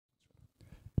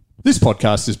This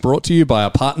podcast is brought to you by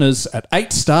our partners at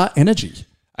 8 Star Energy.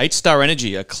 8 Star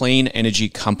Energy, a clean energy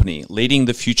company leading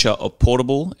the future of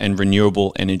portable and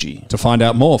renewable energy. To find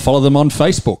out more, follow them on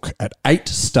Facebook at 8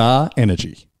 Star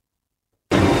Energy.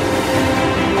 I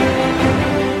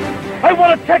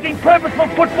want attacking, purposeful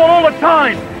football all the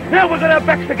time. Now we're going to have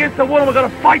backs against the wall and we're going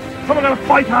to fight, and we're going to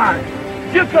fight hard.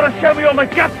 You've got to show me all the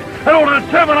guts and all the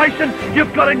determination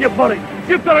you've got in your body.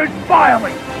 You've got to inspire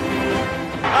me.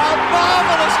 A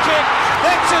marvellous kick.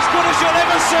 That's as good as you'll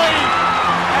ever see.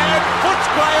 And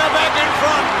Footscray are back in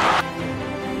front.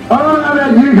 I don't know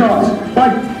about you guys,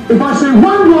 but if I see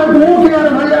one bloke walking out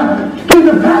of here, give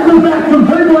the pat on the back from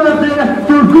people out there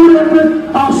for a good effort,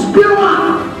 I'll spew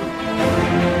up.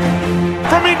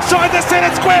 From inside the centre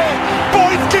square,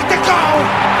 Boyd kicked the goal.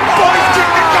 Boyd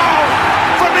kicked the goal.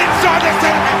 From inside the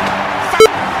centre.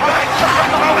 I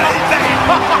can't believe that.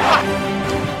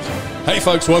 Hey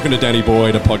folks, welcome to Danny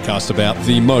Boyd, a podcast about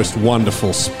the most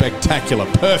wonderful, spectacular,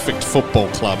 perfect football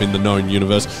club in the known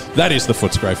universe. That is the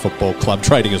Footscray Football Club,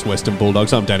 trading as Western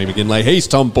Bulldogs. I'm Danny McGinley. He's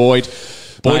Tom Boyd.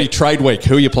 Boydie, trade week.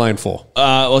 Who are you playing for?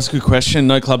 Well, that's a good question.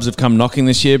 No clubs have come knocking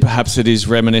this year. Perhaps it is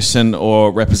reminiscent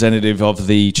or representative of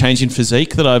the change in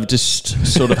physique that I've just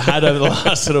sort of had over the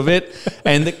last little bit,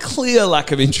 and the clear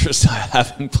lack of interest I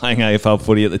have in playing AFL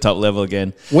footy at the top level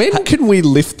again. When can we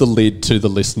lift the lid to the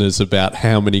listeners about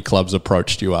how many clubs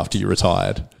approached you after you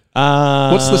retired?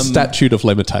 What's the statute of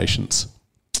limitations?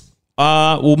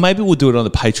 Well, maybe we'll do it on the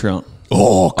Patreon.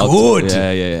 Oh, good.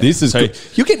 Yeah. This is good.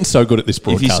 You're getting so good at this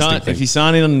broadcasting thing. If you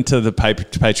sign in to the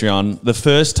Patreon, the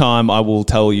first time I will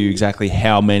tell you exactly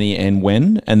how many and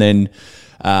when, and then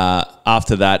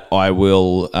after that I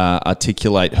will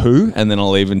articulate who, and then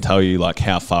I'll even tell you like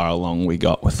how far along we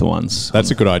got with the ones.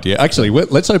 That's a good idea. Actually,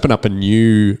 let's open up a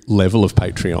new level of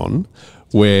Patreon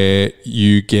where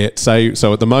you get, so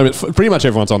at the moment, pretty much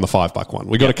everyone's on the $5 one.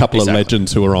 We got a couple of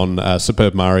legends who are on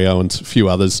Superb Mario and a few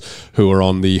others who are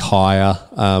on the higher,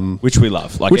 which we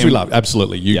love, we love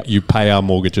absolutely. You pay our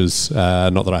mortgages.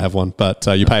 Not that I have one, but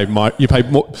you pay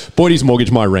Boydie's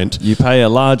mortgage, my rent. You pay a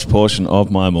large portion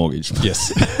of my mortgage.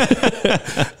 Yes,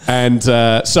 and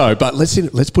but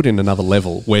let's put in another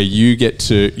level where you get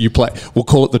to play. We'll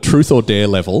call it the Truth or Dare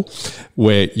level,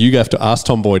 where you have to ask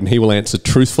Tom Boyd and he will answer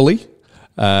truthfully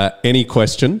any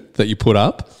question that you put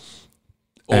up.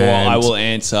 Or I will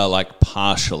answer like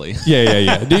partially.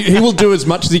 Yeah. He will do as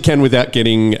much as he can without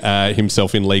getting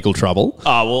himself in legal trouble.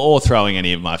 Or throwing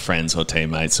any of my friends or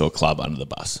teammates or club under the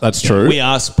bus. That's true. We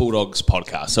are Bulldogs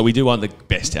podcast, so we do want the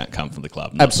best outcome from the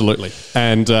club. Absolutely.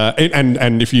 And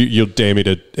if you'll dare me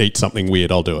to eat something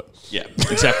weird, I'll do it. Yeah,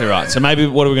 exactly right. So maybe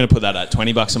what are we going to put that at?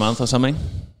 $20 a month or something?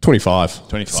 25.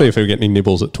 See if we get any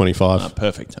nibbles at 25.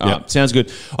 Perfect. All right. Sounds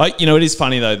good. It is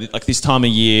funny though, like this time of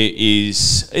year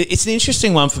it's an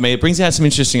interesting one for me. It brings out some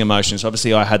interesting emotions.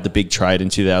 Obviously I had the big trade in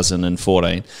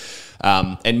 2014.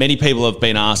 And many people have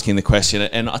been asking the question,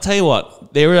 and I'll tell you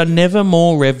what, there are never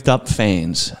more revved up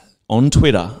fans on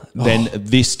Twitter than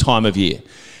this time of year.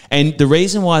 And the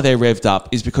reason why they're revved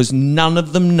up is because none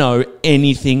of them know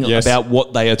anything about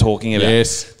what they are talking about.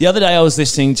 Yes. The other day I was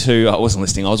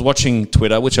watching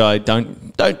Twitter, which I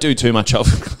don't do too much of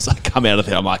because I come out of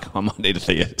there, I'm like, I might need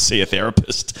to see a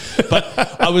therapist.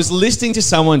 But I was listening to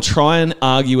someone try and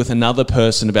argue with another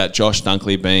person about Josh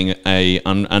Dunkley being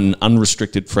an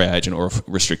unrestricted free agent or a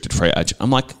restricted free agent. I'm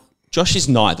like, Josh is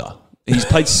neither. He's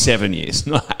played 7 years,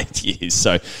 not 8 years.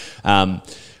 So,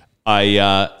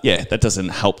 that doesn't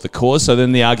help the cause. So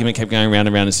then the argument kept going round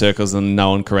and round in circles and no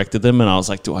one corrected them. And I was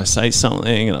like, do I say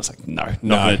something? And I was like, no,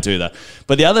 not going to do that.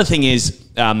 But the other thing is,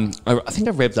 I think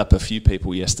I revved up a few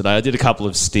people yesterday. I did a couple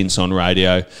of stints on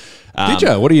radio. Did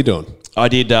you? What are you doing? I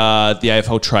did the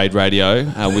AFL Trade Radio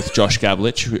with Josh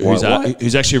Gablich,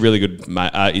 who's actually a really good.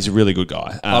 He's a really good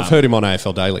guy. I've heard him on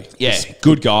AFL Daily. Yeah,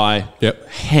 good guy. Yep,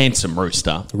 handsome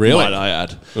rooster. Really? Might I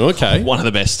add. Okay, one of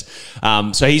the best.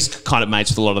 So he's kind of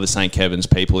mates with a lot of the St. Kevin's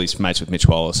people. He's mates with Mitch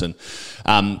Wallace, and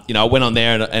I went on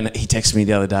there and he texted me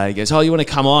the other day. He goes, "Oh, you want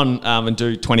to come on and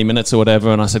do 20 minutes or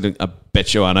whatever?" And I said, "I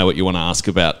bet you I know what you want to ask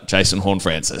about Jason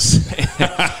Horne-Francis."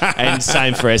 And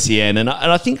same for SEN. And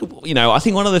I think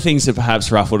one of the things that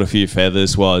perhaps ruffled a few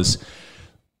feathers was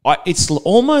it's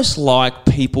almost like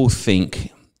people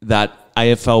think that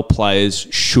AFL players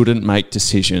shouldn't make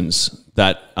decisions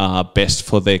that are best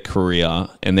for their career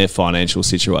and their financial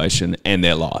situation and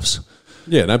their lives.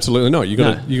 Yeah, absolutely not. You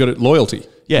got loyalty.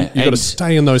 Yeah, you got to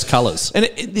stay in those colours. And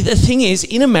the thing is,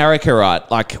 in America, right?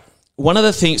 Like one of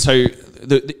the things. So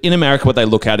in America, what they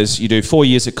look at is you do 4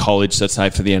 years at college, let's say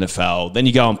for the NFL. Then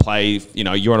you go and play.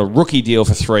 You're on a rookie deal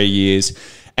for 3 years,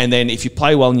 And then if you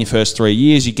play well in your first 3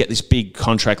 years, you get this big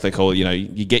contract they call it,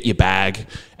 you get your bag,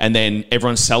 and then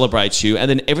everyone celebrates you. And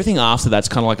then everything after that's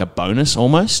kind of like a bonus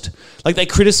almost. Like they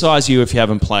criticize you if you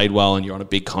haven't played well and you're on a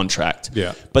big contract.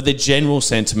 Yeah. But the general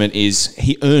sentiment is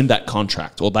he earned that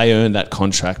contract, or they earned that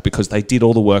contract because they did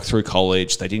all the work through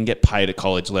college. They didn't get paid at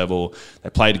college level. They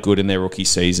played good in their rookie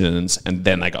seasons, and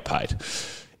then they got paid.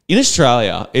 In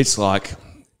Australia, it's like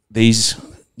these,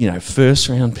 first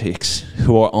round picks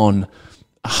who are on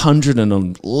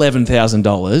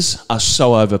 $111,000 are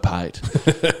so overpaid.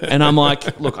 And I'm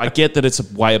like, look, I get that it's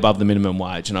way above the minimum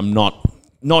wage, and I'm not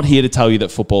here to tell you that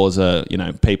footballers are,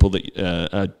 people that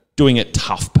are doing it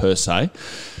tough per se.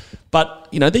 But,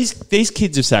 these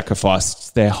kids have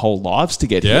sacrificed their whole lives to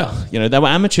get here. They were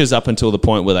amateurs up until the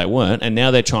point where they weren't, and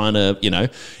now they're trying to,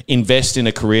 invest in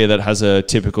a career that has a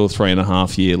typical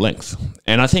 3.5 year length.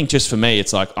 And I think just for me,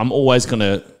 it's like I'm always going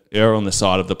to err on the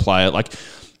side of the player. Like,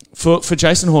 For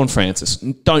Jason Horne-Francis,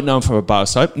 don't know him from a bar of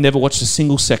soap, never watched a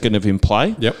single second of him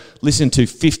play. Yep. Listened to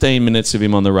 15 minutes of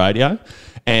him on the radio,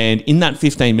 and in that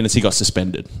 15 minutes he got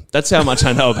suspended. That's how much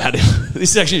I know about him.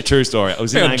 This is actually a true story. I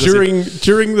was in during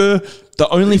the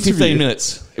only interview. 15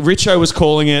 minutes. Richo was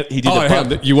calling it. He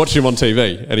did you watched him on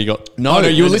TV and he got... No,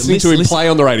 you were listening to him listen. play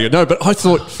on the radio. No, but I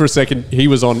thought for a second he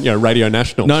was on Radio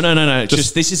National. No.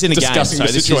 Just this is in a game. Discussing the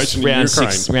situation in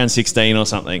Ukraine. Round 16 or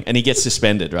something, and he gets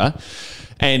suspended, right?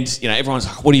 And, everyone's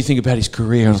like, what do you think about his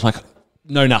career? And I was like,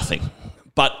 no, nothing.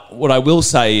 But what I will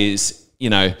say is,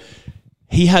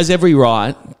 he has every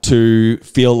right to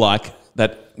feel like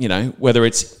that, whether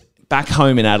it's back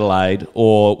home in Adelaide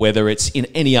or whether it's in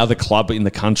any other club in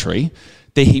the country,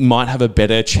 that he might have a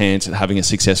better chance at having a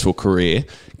successful career,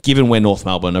 given where North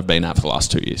Melbourne have been at for the last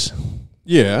 2 years.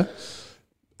 Yeah.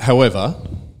 However,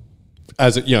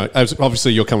 as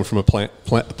obviously you're coming from a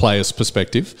player's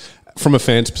perspective, from a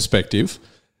fan's perspective,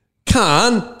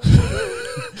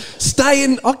 stay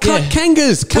in.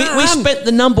 Kangas. We spent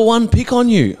the number one pick on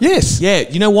you. Yes. Yeah.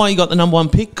 You know why you got the number one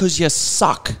pick? Because you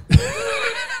suck.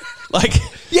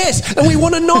 Yes, and we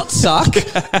want to not suck,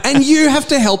 and you have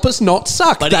to help us not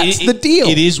suck. But that's the deal.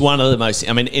 It is one of the most.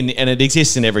 I mean, and it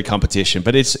exists in every competition.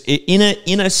 But it's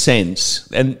in a sense.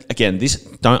 And again,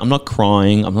 I'm not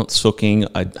crying. I'm not sucking.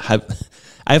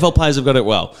 AFL players have got it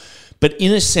well. But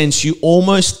in a sense, you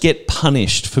almost get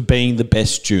punished for being the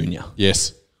best junior.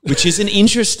 Yes. Which is an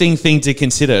interesting thing to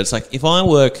consider. It's like, if I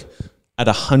work at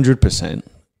 100%,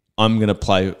 I'm going to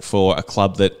play for a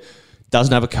club that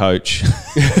doesn't have a coach,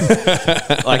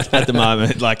 like at the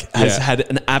moment, has had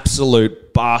an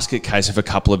absolute basket case of a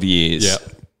couple of years. Yeah.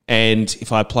 And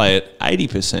if I play at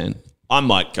 80%, I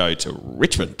might go to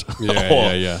Richmond.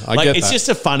 Yeah. I get it's that. just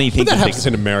a funny thing But that to think happens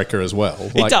in America as well.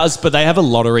 It does, but they have a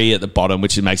lottery at the bottom,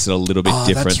 which makes it a little bit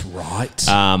different. That's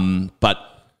right. But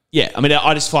yeah, I mean,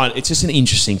 I just find it's just an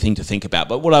interesting thing to think about.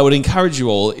 But what I would encourage you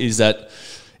all is that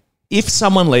if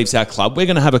someone leaves our club, we're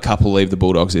going to have a couple leave the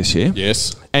Bulldogs this year.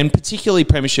 Yes. And particularly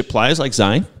premiership players like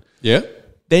Zane. Yeah.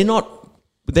 They're not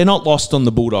lost on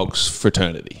the Bulldogs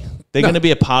fraternity. They're going to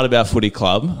be a part of our footy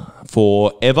club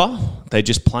forever. They're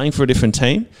just playing for a different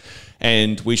team.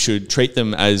 And we should treat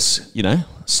them as,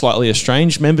 slightly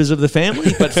estranged members of the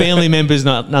family, but family members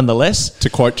nonetheless. To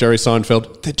quote Jerry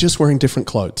Seinfeld, they're just wearing different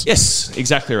clothes. Yes,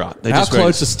 exactly right. Our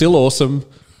clothes are still awesome,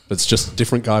 but it's just a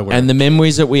different guy wearing. And the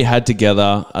memories that we had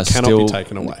together Cannot be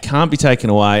taken away. Can't be taken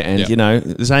away.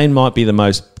 And, Zane might be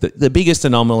the biggest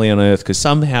anomaly on earth, because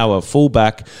somehow a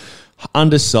fullback,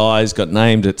 undersized, got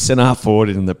named at centre forward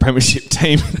in the premiership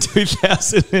team in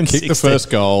 2016. Kicked the first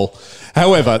goal.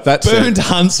 However, that's burned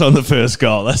Hunts on the first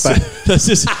goal. Let's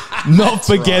just not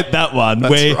forget that one,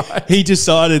 where he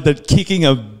decided that kicking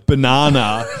a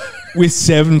banana with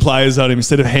 7 players on him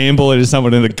instead of handballing to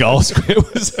someone in the goal square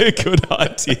was a good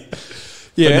idea.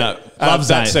 Yeah. Love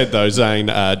Zane. That said, though, Zane,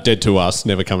 dead to us,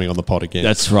 never coming on the pod again.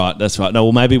 That's right. No,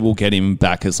 well, maybe we'll get him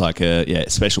back as like a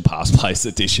special past place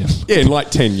edition. Yeah, in like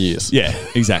 10 years. Yeah,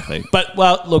 exactly. But,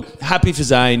 well, look, happy for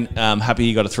Zane. Happy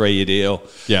he got a 3-year deal.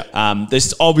 Yeah.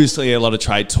 There's obviously a lot of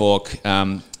trade talk.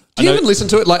 Do you even listen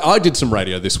to it? Like, I did some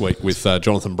radio this week with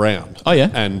Jonathan Brown. Oh, yeah?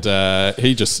 And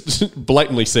he just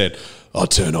blatantly said, I'll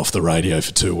turn off the radio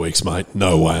for 2 weeks, mate.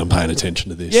 No way I'm paying attention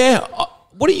to this. Yeah.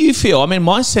 What do you feel? I mean,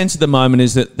 my sense at the moment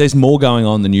is that there's more going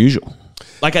on than usual.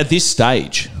 Like at this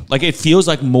stage, like it feels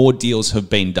like more deals have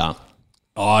been done.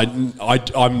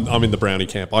 I'm in the Brownie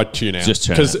camp. I tune out. Just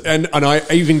tune out. And I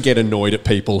even get annoyed at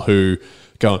people who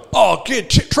going, oh,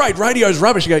 trade radio's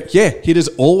rubbish. You go, yeah, it has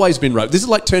always been rubbish. This is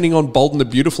like turning on Bold and the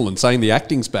Beautiful and saying the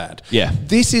acting's bad. Yeah.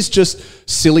 This is just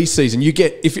silly season. You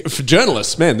get, for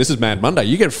journalists, man, this is Mad Monday.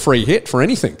 You get a free hit for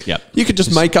anything. Yep. You could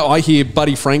just make up, I hear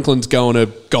Buddy Franklin's going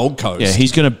to Gold Coast. Yeah,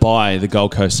 he's going to buy the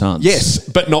Gold Coast Suns. Yes,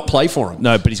 but not play for him.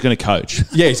 No, but he's going to coach.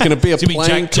 Yeah, he's going to be a It's going to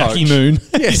playing be Jackie coach. Moon.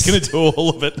 Yes. He's going to do all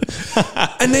of it.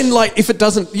 And then, like, if it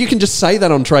doesn't, you can just say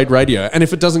that on trade radio. And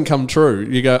if it doesn't come true,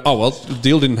 you go, oh, well, the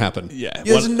deal didn't happen. Yeah.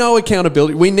 There's no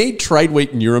accountability. We need trade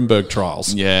week Nuremberg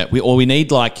trials. Yeah, we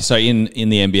need so in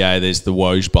the NBA there's the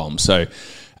Woj bomb. So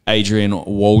Adrian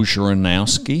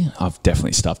Wojnarowski, I've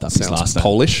definitely stuffed up his last name.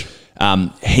 Polish.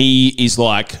 He is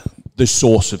like the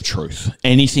source of truth.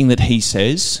 Anything that he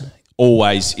says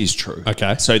always is true.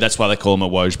 Okay. So that's why they call him a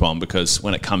Woj bomb, because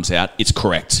when it comes out, it's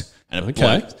correct. And it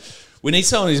worked. We need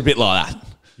someone who's a bit like that.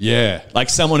 Yeah. Like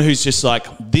someone who's just like,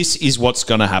 this is what's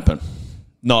going to happen.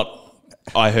 Not,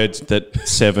 I heard that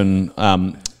 7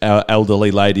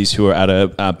 elderly ladies who were at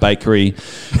a bakery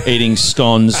eating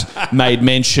scones made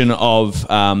mention of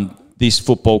this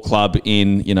football club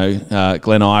in,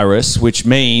 Glen Iris, which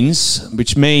means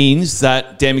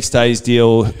that Dan McStay's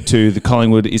deal to the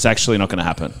Collingwood is actually not going to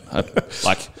happen.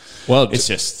 Well, it's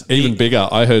just even bigger.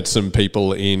 I heard some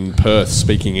people in Perth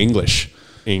speaking English.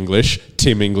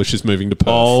 Tim English is moving to Perth.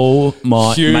 Oh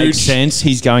my, Huge. makes sense.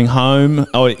 He's going home.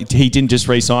 Oh, he didn't just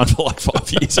re-sign for like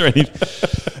 5 years or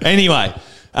anything. Anyway,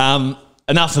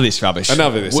 enough of this rubbish.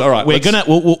 Enough of this. All right.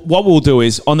 What we'll do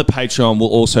is on the Patreon, we'll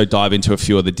also dive into a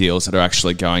few of the deals that are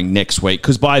actually going next week,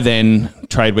 because by then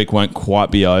trade week won't quite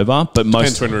be over. But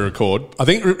Depends when we record. I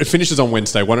think it finishes on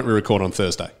Wednesday. Why don't we record on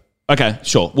Thursday? Okay,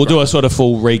 sure. We'll do a sort of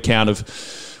full recount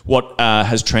of what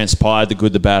has transpired, the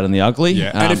good, the bad, and the ugly.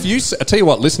 Yeah. And if you, I tell you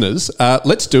what, listeners,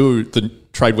 let's do the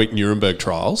Trade Week Nuremberg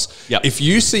trials. Yep. If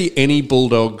you see any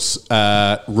Bulldogs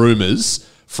rumours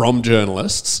from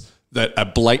journalists that are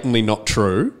blatantly not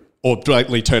true or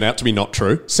blatantly turn out to be not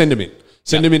true, send them in.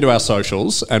 Send them into our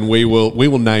socials, and we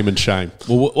will name and shame.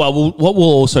 Well, what we'll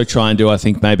also try and do, I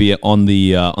think, maybe on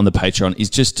the Patreon, is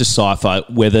just decipher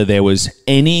whether there was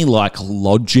any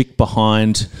logic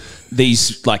behind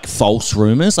these false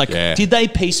rumors. Did they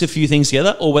piece a few things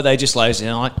together, or were they just lazy?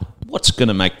 What's going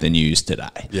to make the news today?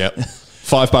 Yep.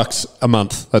 $5 a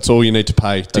month. That's all you need to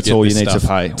pay. That's all you need to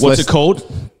pay. What's it called?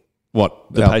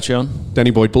 What? The Patreon?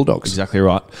 Danny Boyd Bulldogs. Exactly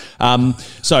right.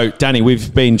 So, Danny,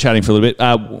 we've been chatting for a little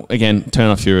bit. Again, turn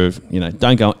off your,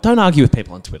 don't argue with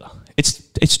people on Twitter.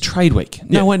 It's trade week.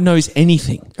 No one knows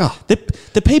anything. Oh.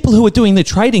 The people who are doing the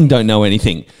trading don't know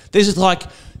anything. There's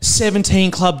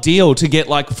 17 club deal to get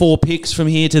 4 picks from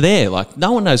here to there.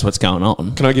 No one knows what's going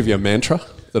on. Can I give you a mantra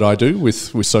that I do with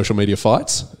social media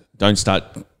fights? Don't start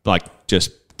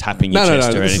just tapping your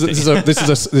chest or anything.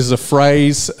 This is a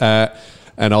phrase.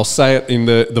 And I'll say it in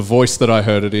the voice that I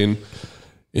heard it in.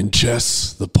 In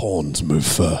chess, the pawns move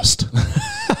first.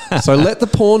 So let the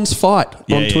pawns fight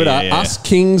on Twitter. Yeah. Us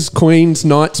kings, queens,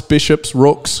 knights, bishops,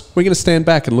 rooks, we're going to stand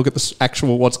back and look at the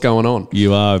actual what's going on.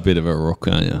 You are a bit of a rook,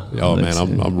 aren't you? Oh, man,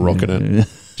 I'm rocking it.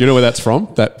 Do you know where that's from,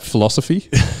 that philosophy?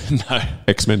 No.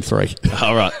 X-Men 3.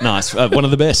 All right, nice. One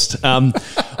of the best.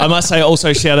 I must say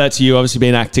also shout out to you. Obviously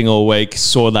been acting all week.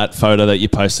 Saw that photo that you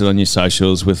posted on your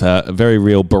socials with a very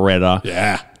real Beretta.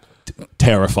 Yeah.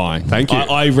 Terrifying. Thank you.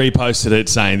 I reposted it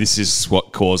saying this is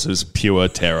what causes pure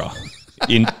terror.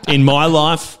 In my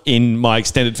life, in my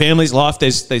extended family's life,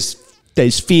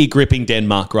 there's fear gripping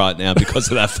Denmark right now because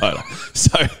of that photo.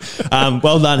 So,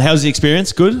 well done. How's the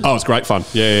experience? Good? Oh, it's great fun.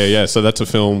 Yeah. So that's a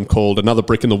film called Another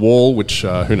Brick in the Wall, which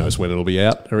who knows when it'll be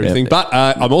out or anything. Yeah. But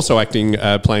I'm also acting,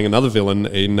 playing another villain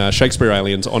in Shakespeare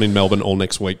Aliens on in Melbourne all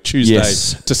next week, Tuesday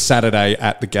to Saturday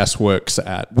at the Gasworks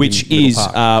which is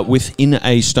within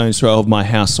a stone's throw of my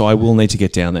house, so I will need to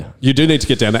get down there. You do need to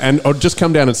get down there, and I'll just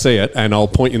come down and see it, and I'll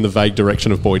point in the vague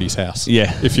direction of Boydie's house.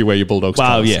 Yeah. If you wear your Bulldogs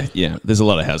Well, colours. yeah. There's a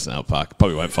lot of houses in our park.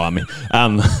 Probably won't find me.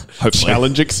 Hopefully.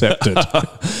 Challenge accepted.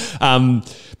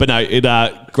 But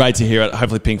no, great to hear it.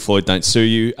 Hopefully Pink Floyd don't sue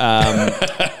you.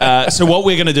 So what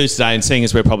we're going to do today, and seeing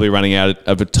as we're probably running out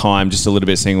of time just a little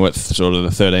bit, seeing what sort of the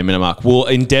 13-minute mark, we'll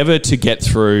endeavour to get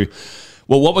through.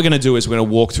 Well, what we're going to do is we're going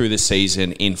to walk through the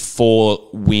season in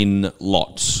 4-win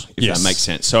lots, if that makes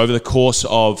sense. So over the course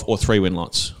of, or 3-win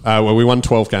lots. Well, we won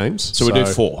 12 games. So we'll do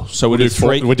 4. So we'll do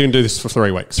 3. We're going to do this for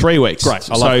 3 weeks. 3 weeks.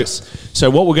 Great. I love this. So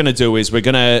what we're going to do is we're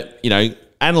going to,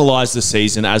 analysed the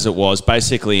season as it was,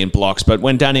 basically in blocks. But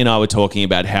when Danny and I were talking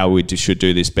about how we should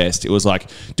do this best, it was like,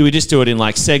 do we just do it in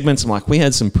like segments? I'm like, we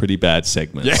had some pretty bad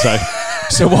segments. Yeah.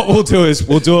 So what we'll do is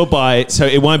we'll do it by, so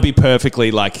it won't be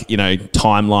perfectly like,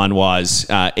 timeline wise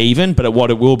even, but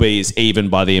what it will be is even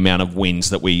by the amount of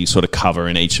wins that we sort of cover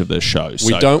in each of the shows.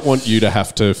 We don't want you to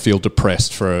have to feel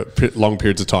depressed for long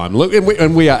periods of time. Look,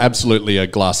 and we are absolutely a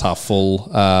glass half full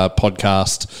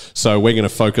podcast, so we're going to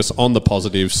focus on the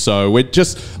positives. So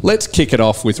let's kick it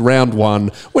off with round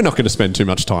one. We're not going to spend too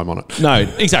much time on it. No,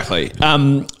 exactly.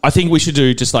 I think we should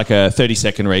do just like a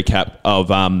 30-second recap of,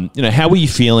 how were you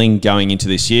feeling going into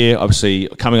this year? Obviously,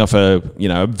 coming off a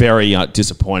very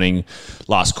disappointing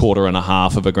last quarter and a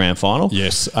half of a grand final.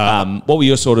 Yes. What were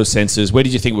your sort of senses? Where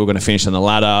did you think we were going to finish on the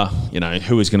ladder?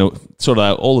 Who was going to sort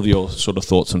of all of your sort of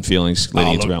thoughts and feelings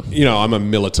leading into round? I'm a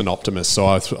militant optimist, so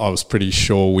I was pretty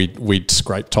sure we'd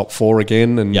scrape top four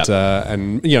again,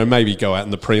 and maybe go out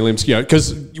in the prelims.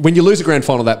 Because when you lose a grand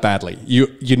final that badly,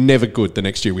 you're never good the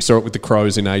next year. We saw it with the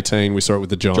Crows in 18. We saw it with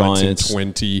the Giants in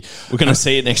 20. We're going to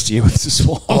see it next year with the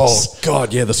Swans. Oh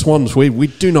God, yeah, the Swans. We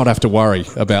do not have to worry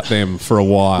about them for a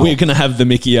while. We're going to have the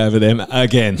Mickey over them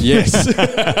again. Yes. Look,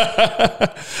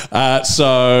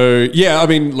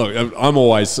 I'm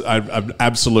always an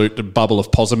absolute bubble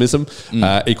of pessimism,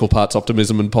 equal parts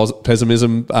optimism and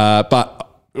pessimism. But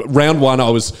round one, I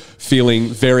was feeling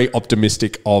very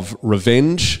optimistic of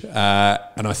revenge,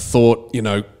 and I thought,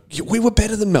 we were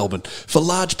better than Melbourne for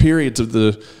large periods of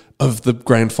the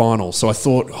grand final. So I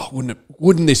thought,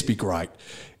 wouldn't this be great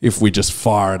if we just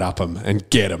fire it up them and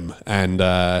get them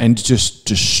and just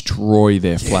destroy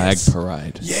their flag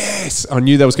parade? Yes, I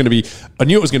knew it was going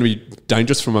to be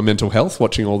dangerous for my mental health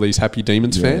watching all these Happy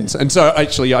Demons fans. And so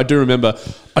actually, I do remember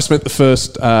I spent the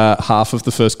first half of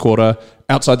the first quarter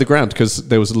outside the ground because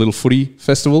there was a little footy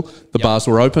festival. The bars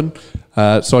were open.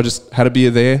 So I just had a beer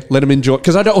there, let them enjoy.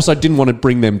 Because I also didn't want to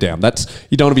bring them down.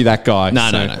 You don't want to be that guy.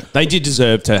 No. They did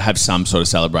deserve to have some sort of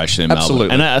celebration in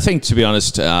Melbourne. And I think, to be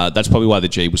honest, that's probably why the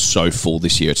G was so full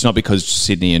this year. It's not because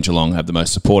Sydney and Geelong have the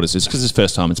most supporters. It's because it's the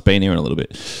first time it's been here in a little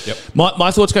bit. Yep.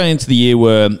 My thoughts going into the year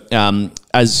were,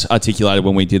 as articulated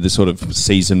when we did the sort of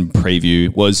season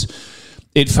preview, was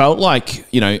it felt like,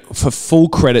 for full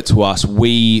credit to us,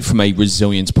 we, from a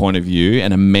resilience point of view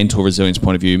and a mental resilience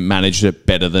point of view, managed it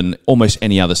better than almost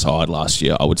any other side last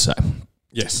year, I would say.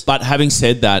 Yes. But having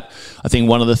said that, I think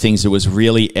one of the things that was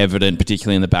really evident,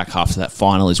 particularly in the back half of that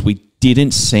final, is we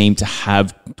didn't seem to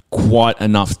have quite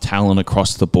enough talent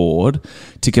across the board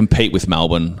to compete with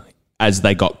Melbourne as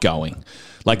they got going.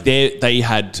 Like they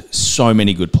had so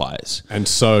many good players. And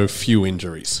so few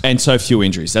injuries.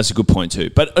 That's a good point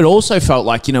too. But it also felt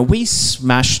like, we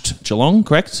smashed Geelong,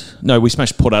 correct? No, we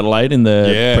smashed Port Adelaide in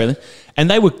the prelim. And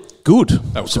they were good.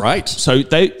 That was great. So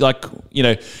they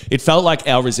it felt like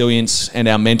our resilience and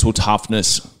our mental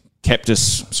toughness kept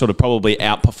us sort of probably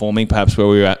outperforming perhaps where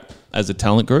we were at as a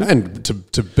talent group. And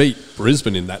to beat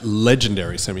Brisbane in that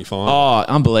legendary semi-final. Oh,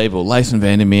 unbelievable. Lathan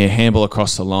Vandermeer, handball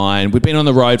across the line. We've been on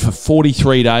the road for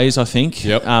 43 days, I think.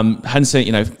 Yep. Hadn't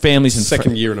seen, families and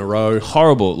second year in a row.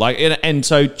 Horrible. And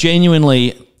so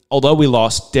genuinely, although we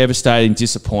lost, devastating,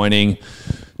 disappointing,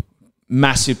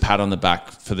 massive pat on the back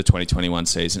for the 2021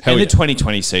 season. The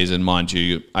 2020 season, mind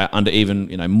you, under even,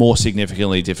 more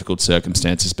significantly difficult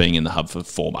circumstances, being in the hub for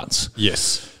 4 months.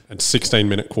 Yes. And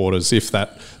 16-minute quarters, if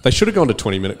that. They should have gone to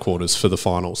 20-minute quarters for the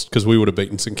finals because we would have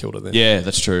beaten St Kilda then. Yeah,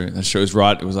 that's true. It was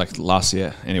right. It was like last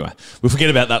year. Anyway, we forget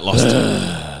about that loss.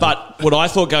 But what I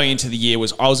thought going into the year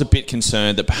was I was a bit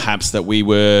concerned that perhaps that we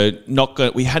were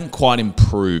we hadn't quite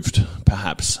improved,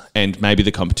 perhaps, and maybe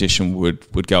the competition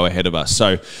would go ahead of us.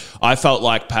 So I felt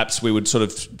like perhaps we would sort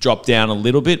of drop down a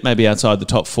little bit, maybe outside the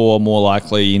top four, more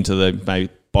likely into the maybe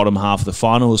bottom half of the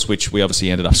finals, which we obviously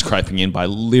ended up scraping in by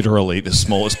literally the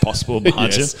smallest possible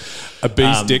margin. Yes. A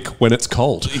bee's dick when it's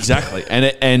cold. Exactly.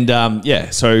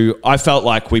 So I felt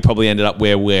like we probably ended up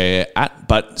where we're at,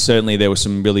 but certainly there were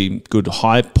some really good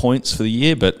high points for the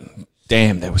year, but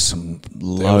damn, there were some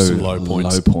low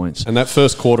points. And that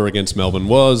first quarter against Melbourne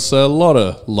was a lot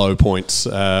of low points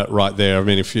right there. I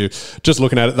mean, if you just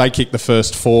looking at it, they kicked the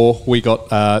first four. We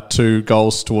got 2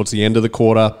 goals towards the end of the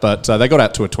quarter, but they got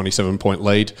out to a 27-point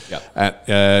lead at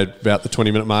about the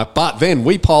 20-minute mark. But then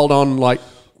we piled on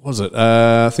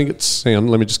I think it's, hang on,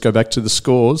 let me just go back to the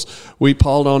scores. We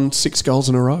piled on 6 goals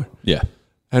in a row. Yeah.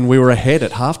 And we were ahead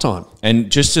at halftime. And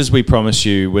just as we promised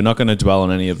you, we're not going to dwell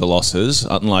on any of the losses,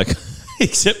 unlike...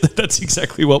 Except that that's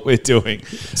exactly what we're doing.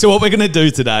 So what we're going to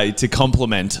do today to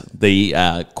complement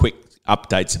the quick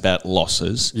updates about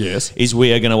losses. Yes. Is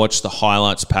we are going to watch the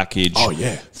highlights package. Oh,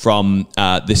 yeah. From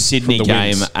the Sydney From the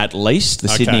game wins. at least the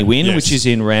Okay, Sydney win, yes. which is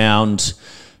in round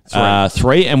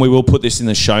 3, and we will put this in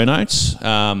the show notes.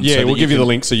 We'll give you the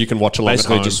link so you can watch along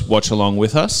basically at home. just watch along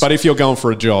with us. But if you're going for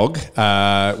a jog,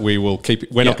 we will keep.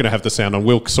 We're not going to have the sound on.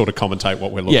 We'll sort of commentate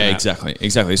what we're looking at.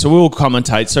 Exactly. So we'll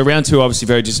commentate. So round 2, obviously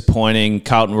very disappointing.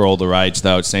 Carlton were all the rage,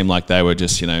 though. It seemed like they were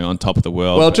just, on top of the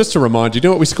world. Well, But just to remind you, do you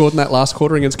know what we scored in that last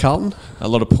quarter against Carlton? a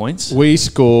lot of points. We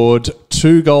scored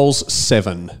 2 goals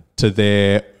 7 to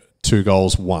their 2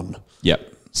 goals 1. Yep.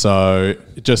 So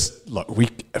just look, we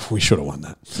should have won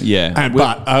that. Yeah.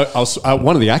 But I was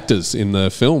one of the actors in the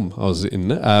film I was in,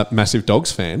 massive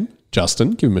Dogs fan.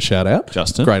 Justin, give him a shout out.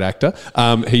 Justin. Great actor.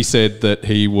 He said that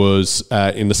he was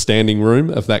in the standing room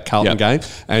of that Carlton game,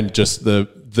 and just the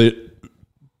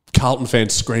Carlton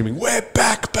fans screaming, "We're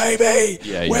back, baby!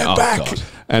 We're back!" God.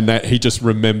 And that he just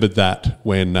remembered that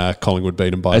when Collingwood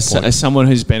beat him by a point. As someone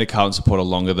who's been a Carlton supporter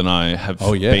longer than I have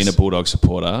been a Bulldog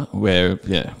supporter, we're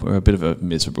a bit of a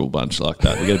miserable bunch like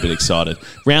that. We get a bit excited.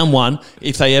 Round 1,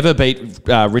 if they ever beat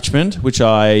Richmond, which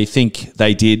I think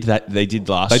they did last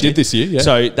year. They did this year, yeah.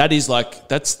 So that is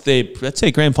that's their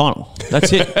grand final.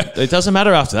 That's it. It doesn't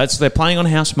matter after that. So they're playing on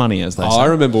house money, as they say. I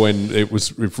remember when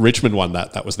if Richmond won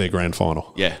that was their grand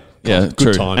final. Yeah, Good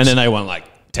true. times. And then they won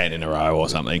 10 in a row or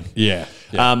something. Yeah.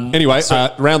 Anyway,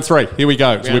 round 3. Here we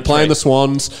go. So we're playing 3. the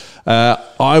Swans. I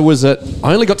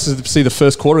only got to see the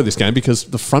first quarter of this game because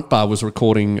the front bar was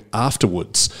recording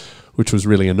afterwards, which was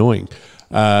really annoying.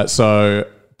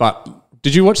 But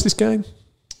did you watch this game?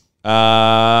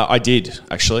 I did,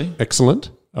 actually. Excellent.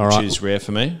 All right. Which is rare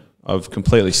for me. I've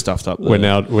completely stuffed up.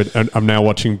 I'm now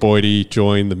watching Boydie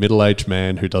join the middle-aged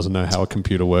man who doesn't know how a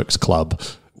computer works club.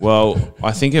 Well,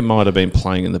 I think it might have been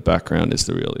playing in the background is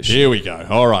the real issue. Here we go.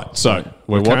 All right. So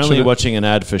we're currently watching an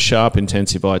ad for Sharp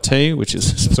Intensive IT, which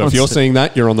is so if you're seeing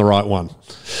that, you're on the right one.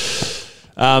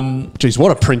 Geez,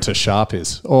 what a printer Sharp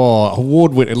is! Oh,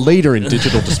 award-winning leader in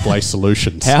digital display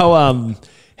solutions. How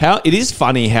it is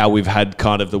funny how we've had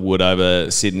kind of the wood over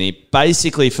Sydney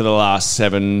basically for the last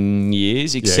 7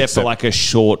 years, except for a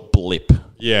short blip.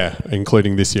 Yeah,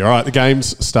 including this year. All right, the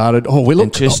game's started. Oh, we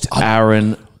look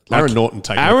Aaron Norton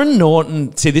taking Aaron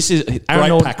Norton. See, this is Aaron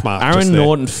Norton. Pack mark Aaron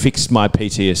Norton fixed my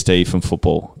PTSD from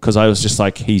football because I was just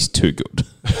he's too good.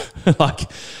 Cody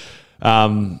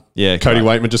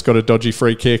Waitman just got a dodgy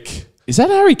free kick. Is that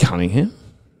Harry Cunningham?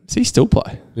 Does he still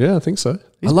play? Yeah, I think so.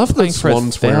 He's I love the playing for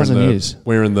Swans 1,000 years.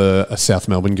 wearing the South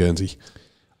Melbourne Guernsey.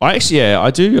 I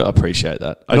do appreciate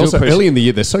that. And also, early in the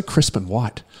year, they're so crisp and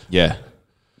white. Yeah,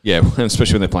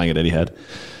 especially when they're playing at Etihad.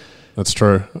 That's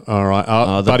true. All right.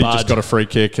 Buddy just got a free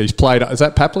kick. He's played. Is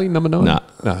that Papley, number 9?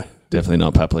 No. Definitely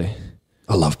not Papley.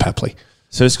 I love Papley.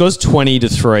 So it scores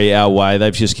 20-3 our way.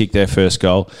 They've just kicked their first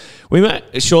goal.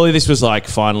 Surely this was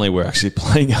finally we're actually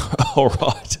playing all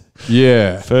right.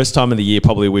 Yeah. First time of the year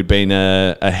probably we'd been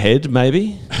ahead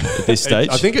maybe at this stage.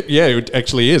 I think it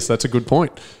actually is. That's a good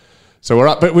point. So we're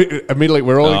up, but we're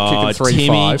all kicking 3-5.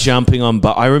 Timmy jumping on,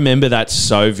 but I remember that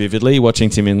so vividly, watching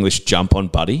Tim English jump on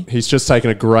Buddy. He's just taken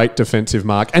a great defensive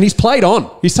mark, and he's played on.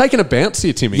 He's taken a bounce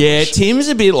here, Tim English. Yeah, Tim's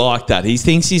a bit like that. He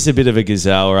thinks he's a bit of a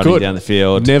gazelle running down the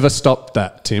field. Never stopped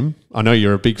that, Tim. I know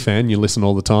you're a big fan. You listen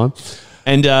all the time.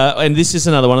 And this is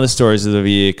another one of the stories of the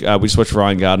year. We just watched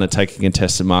Ryan Gardner take a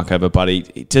contested mark over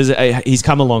Buddy. He's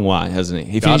come a long way, hasn't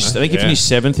he? He finished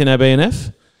 7th in our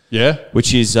BNF. Yeah.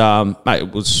 Which is,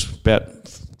 it was about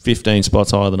 15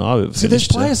 spots higher than I would have So there's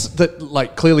players that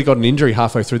clearly got an injury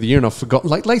halfway through the year, and I've forgotten.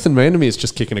 Lathan Vandermeer is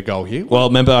just kicking a goal here. Well,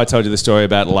 remember I told you the story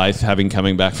about Lath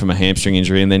coming back from a hamstring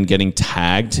injury and then getting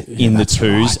tagged in the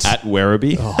twos at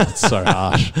Werribee. Oh, that's so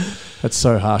harsh. That's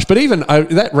so harsh. But even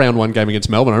that round 1 game against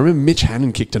Melbourne, I remember Mitch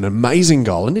Hannon kicked an amazing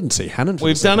goal and didn't see Hannon.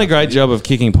 We've done a great job of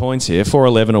kicking points here.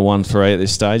 4-11 or 1-3 at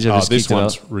this stage. This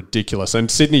one's ridiculous.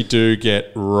 And Sydney do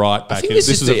get right back in. This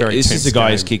is the guy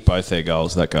who's kicked both their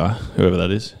goals, that guy, whoever that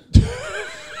is.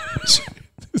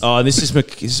 This is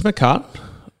McCart.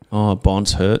 Oh,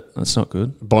 Bond's hurt. That's not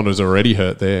good. Bond was already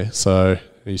hurt there, so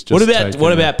he's just.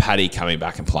 What about Paddy coming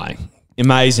back and playing?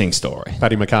 Amazing story.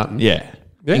 Paddy McCartan. Yeah.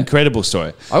 Incredible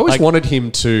story. I always wanted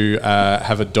him to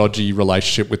have a dodgy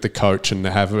relationship with the coach and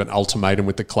have an ultimatum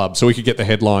with the club so we could get the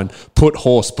headline, "Put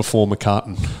horse before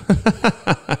McCartan."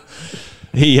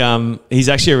 He's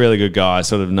actually a really good guy. I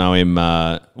sort of know him.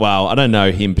 I don't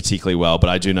know him particularly well,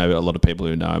 but I do know a lot of people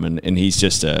who know him, and he's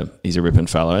just he's a ripping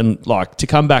fellow. And to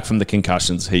come back from the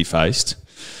concussions he faced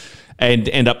and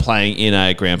end up playing in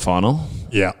a grand final.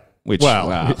 Yeah. Which, Well,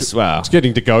 wow. It's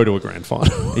getting to go to a grand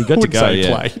final. He got to Wouldn't go, say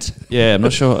yeah. played. Yeah, I'm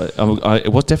not sure.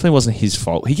 It definitely wasn't his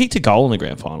fault. He kicked a goal in the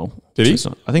grand final. Did he?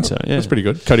 I think so, yeah. That's pretty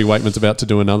good. Cody Waitman's about to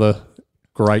do another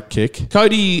great kick.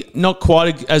 Cody, not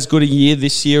quite as good a year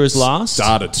this year as last.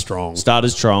 Started strong. Started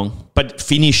strong, but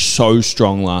finished so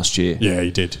strong last year. Yeah,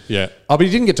 he did. Yeah. Oh, but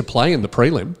he didn't get to play in the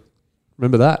prelim.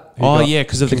 Remember that? He got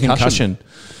because of the concussion.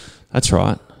 That's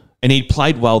right. And he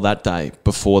played well that day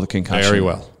before the concussion. Very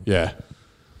well. Yeah.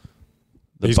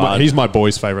 The He's my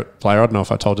boy's favourite player. I don't know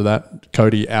if I told you that.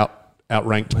 Cody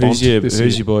outranked Bont Who's your this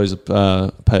year. boy's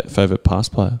favourite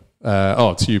past player?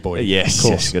 It's you, boy.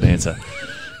 Yes, good answer.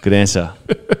 Good answer.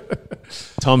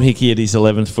 Tom Hickey at his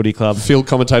 11th footy club. Field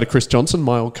commentator Chris Johnson,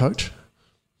 my old coach.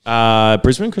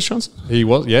 Brisbane, Chris Johnson? He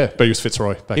was, yeah, but he was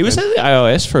Fitzroy back He was then. at the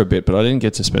AOS for a bit, but I didn't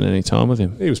get to spend any time with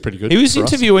him. He was pretty good. He was for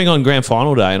us. interviewing on grand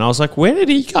final day, and I was like, where did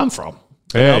he come from?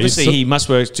 Yeah, And obviously, he must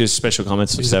work just special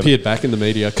comments for He's 7. appeared back in the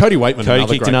media. Cody Waitman, Cody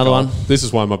another kicked great another guy. one. This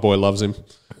is why my boy loves him.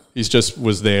 He's just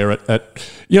was there at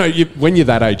when you're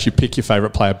that age, you pick your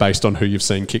favourite player based on who you've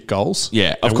seen kick goals.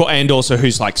 Yeah, of course, and also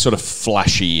who's like sort of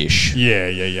flashy-ish.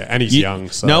 Yeah. And he's young.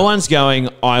 So. No one's going,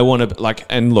 I want to,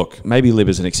 and look, maybe Lib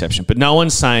is an exception, but no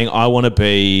one's saying, I want to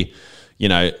be,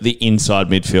 the inside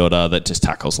midfielder that just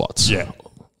tackles lots. Yeah.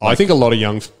 I think a lot of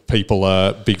young people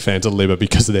are big fans of Libba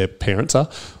because their parents are.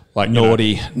 Like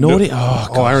Naughty. Oh,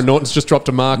 God. Aaron Norton's just dropped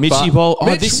a mark. Mitchy but Ball.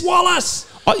 Mitch Wallace.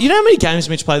 You know how many games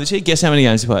Mitch played this year? Guess how many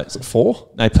games he played? 4?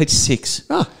 No, he played 6.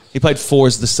 Ah. He played 4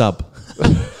 as the sub.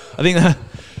 I think that,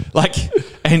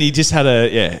 and he just had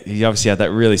he obviously had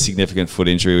that really significant foot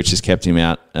injury, which has kept him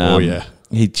out. Yeah.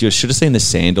 He just should have seen the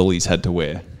sandal he's had to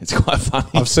wear. It's quite funny.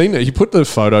 I've seen it. He put the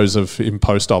photos of him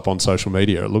post-op on social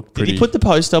media. It looked pretty... Did he put the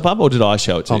post-up up or did I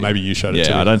show it to you? maybe you showed it to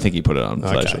Yeah, me. I don't think he put it on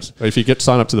Okay. socials. If you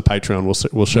sign up to the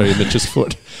Patreon, we'll show you Mitch's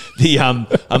foot.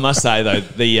 I must say though,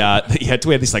 he had to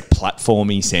wear this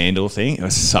platformy sandal thing. It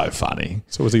was so funny.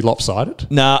 So was he lopsided?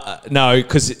 No,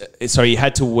 because he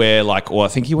had to wear I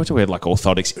think he had to wear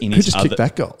orthotics in Who his just other. kicked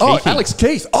that goal? Oh, Keithy. Alex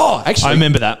Keith. Oh, actually. I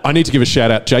remember that. I need to give a shout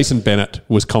out. Jason Bennett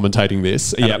was commentating this.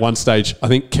 And Yep. at one stage, I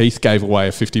think Keith gave away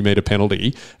a 50-metre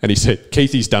penalty and he said,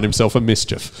 Keithy's done himself a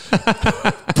mischief.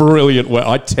 Brilliant work.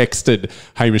 I texted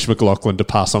Hamish McLaughlin to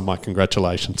pass on my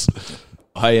congratulations. That's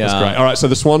great. All right, so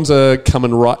the Swans are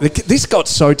coming right. This got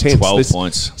so tense. 12 There's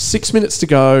points. 6 minutes to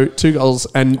go, 2 goals,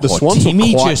 and the Swans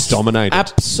Timmy were quite just dominated.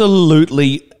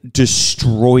 absolutely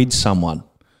destroyed someone.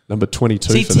 Number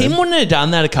 22 See, for Tim them. wouldn't have done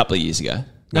that a couple of years ago.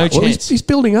 No Well, chance. he's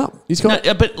building up. He's got...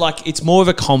 No, but it's more of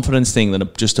a confidence thing than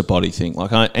just a body thing.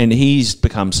 And he's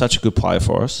become such a good player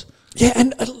for us. Yeah,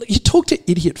 and you talk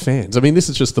to idiot fans. I mean, this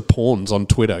is just the pawns on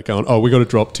Twitter going, "Oh, we got to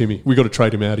drop Timmy. We got to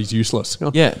trade him out. He's useless."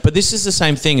 Oh. Yeah, but this is the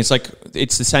same thing.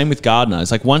 It's the same with Gardner.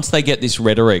 It's once they get this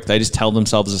rhetoric, they just tell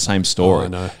themselves the same story. Oh, I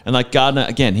know. And Gardner,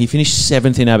 again, he finished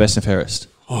 7th in our best and fairest.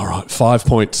 All right, 5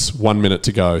 points, 1 minute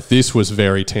to go. This was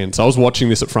very tense. I was watching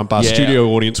this at Front Bar. Yeah. Studio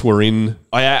audience were in.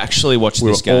 I actually watched We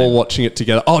were this game. all watching it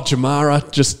together. Oh,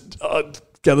 Jamara just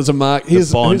gathers a mark. The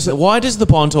Bond. Why does the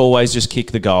Bond always just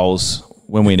kick the goals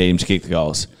when we need him to kick the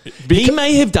goals? He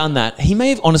may have done that. He may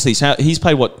have, honestly, so he's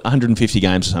played, 150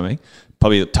 games or something?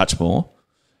 Probably a touch more.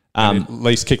 At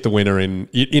least kick the winner in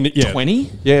 20?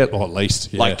 Yeah, or at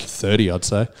least 30, I'd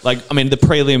say. The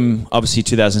prelim, obviously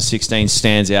 2016,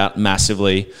 stands out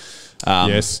massively.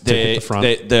 Yes, tip at the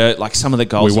front. They're some of the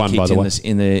goals We won, he by kicked the way.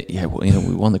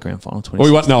 we won the grand final. Well,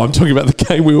 we won. No, I'm talking about the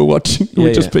game we were watching.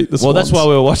 We just beat the Swans. Well, that's why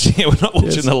we were watching it. We're not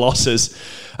watching Yes. the losses.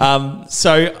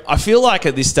 So I feel like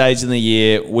at this stage in the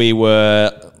year, we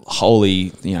were wholly,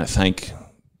 thank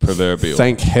proverbial.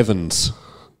 Thank heavens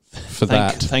for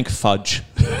that. Thank fudge.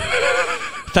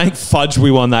 Thank fudge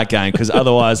we won that game, because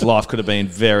otherwise life could have been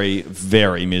very,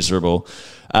 very miserable.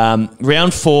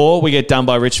 Round 4, we get done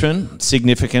by Richmond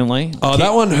significantly. Oh,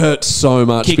 that one hurt so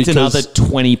much. Kicked because, another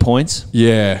 20 points.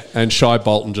 Yeah, and Shai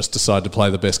Bolton just decided to play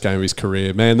the best game of his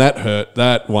career. Man, that hurt.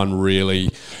 That one really...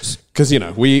 Because,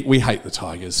 we hate the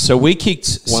Tigers. So we kicked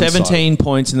 17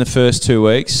 points in the first 2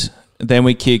 weeks. Then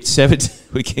we kicked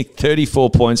 34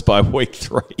 points by week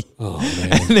 3. Oh,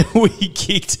 man. And then we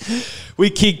kicked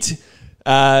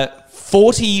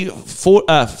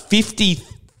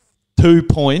 52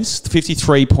 points,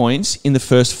 53 points in the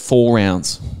first 4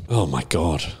 rounds. Oh, my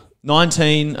God.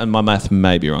 19, and my math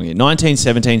may be wrong here, 19,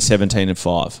 17, 17 and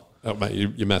 5. Oh, mate,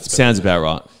 your math's better. Sounds about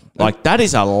right. That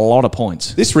is a lot of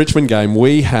points. This Richmond game,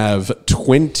 we have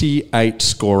 28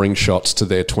 scoring shots to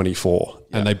their 24,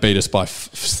 and they beat us by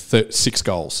 6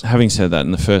 goals. Having said that,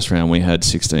 in the first round, we had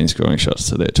 16 scoring shots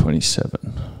to their 27.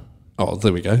 Oh,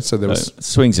 there we go. So there was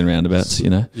swings and roundabouts, you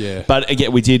know. Yeah. But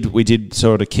again, we did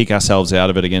sort of kick ourselves out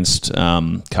of it against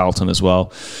Carlton as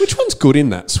well. Which one's good in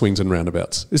that, swings and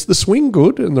roundabouts? Is the swing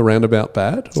good and the roundabout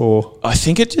bad? Or I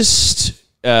think it just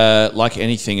like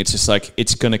anything, it's just like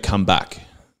it's going to come back.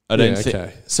 I don't think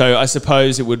okay. so. I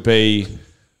suppose it would be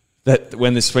that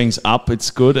when the swing's up, it's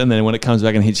good, and then when it comes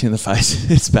back and hits you in the face,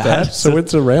 it's bad. So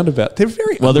it's a roundabout. They're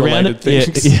very well, the unrelated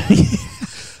things.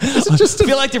 Is it just I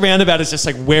feel like the roundabout is just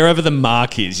like wherever the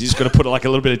mark is, you just got to put like a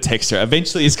little bit of texture.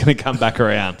 Eventually, it's going to come back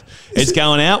around. It's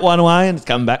going out one way and it's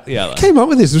coming back the other. Came up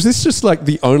with this? Was this just like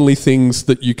the only things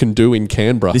that you can do in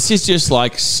Canberra? This is just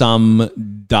like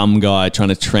some dumb guy trying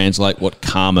to translate what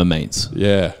karma means.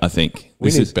 Yeah, I think we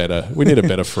need better. We need a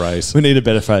better phrase. We need a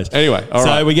better phrase. Anyway, all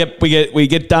right. So we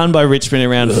get done by Richmond in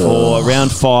round 4.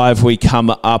 Round 5, we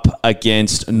come up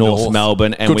against North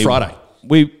Melbourne, and Good Friday.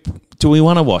 Do we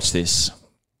want to watch this?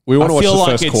 We want to watch I feel the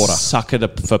like first it's quarter. sucker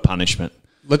for punishment.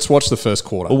 Let's watch the first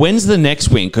quarter. When's the next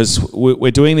win? Because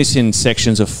we're doing this in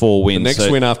sections of 4 wins. The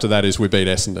next win after that is we beat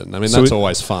Essendon. I mean, that's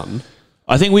always fun.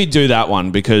 I think we do that one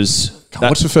because...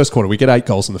 Watch the first quarter. We get 8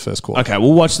 goals in the first quarter. Okay,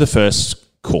 we'll watch the first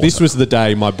quarter. This was the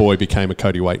day my boy became a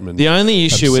Cody Waitman. The only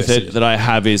issue with obsessive. it that I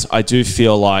have is I do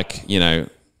feel like, you know...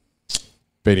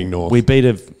 Beating North. We beat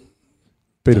a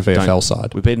VFL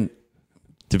side. We beat a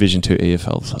Division 2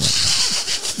 EFL side.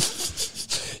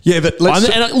 Yeah, but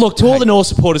look, to all the North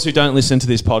supporters who don't listen to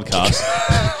this podcast,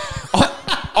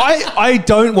 I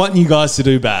don't want you guys to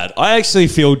do bad. I actually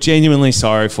feel genuinely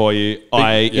sorry for you.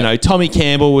 You know, Tommy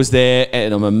Campbell was there,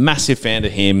 and I'm a massive fan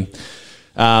of him.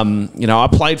 You know, I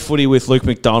played footy with Luke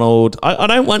McDonald. I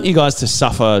don't want you guys to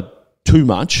suffer too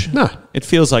much. No. It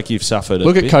feels like you've suffered.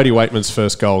 Look at Cody Waitman's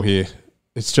first goal here.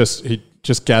 It's just he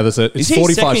just gathers it. It's Is he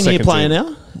 45 second year seconds player in.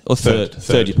 now or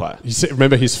third year player?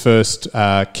 Remember his first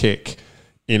kick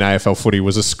in AFL footy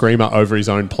was a screamer over his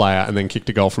own player and then kicked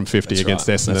a goal from 50 against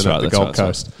Essendon at the Gold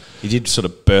Coast. He did sort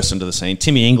of burst into the scene.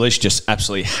 Timmy English just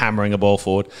absolutely hammering a ball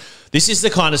forward. This is the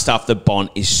kind of stuff that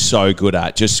Bont is so good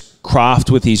at. Just craft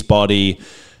with his body,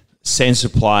 sense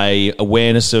of play,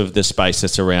 awareness of the space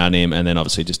that's around him, and then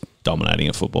obviously just dominating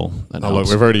a football. Look,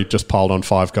 we've already just piled on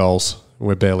 5 goals.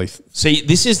 We're barely... See,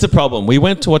 this is the problem. We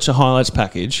went to watch a highlights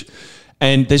package,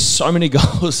 and there's so many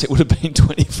goals it would have been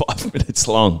 25 minutes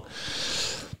long.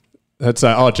 That's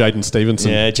Jaden Stevenson.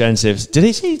 Yeah, Jaden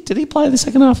Stevenson. Did he play the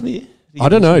second half of the year? I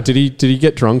don't know. Did he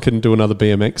get drunk and do another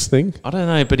BMX thing? I don't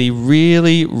know, but he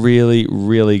really, really,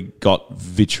 really got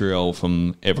vitriol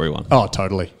from everyone. Oh,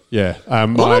 totally. Yeah. A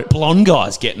lot of blonde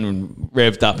guys getting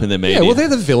revved up in the media. Yeah, well, they're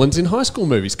the villains in high school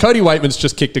movies. Cody Waitman's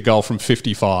just kicked a goal from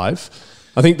 55.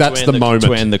 I think that's the moment.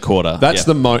 To end the quarter. That's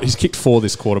the moment. He's kicked 4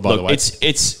 this quarter, by the way. It's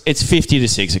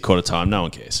 50-6 at quarter time. No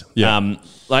one cares. Yeah.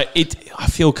 I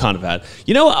feel kind of bad.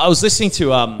 You know what? I was listening to...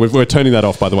 We're turning that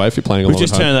off, by the way, if you're playing along. We've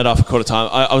just turned that off at quarter time.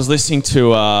 I was listening to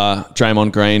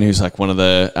Draymond Green, who's like one of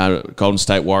the Golden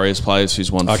State Warriors players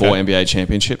who's won 4 NBA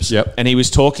championships. Yep. And he was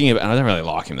talking about... And I don't really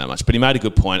like him that much, but he made a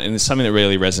good point, and it's something that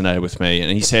really resonated with me.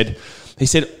 And he said,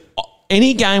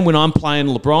 any game when I'm playing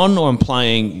LeBron or I'm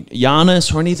playing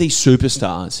Giannis or any of these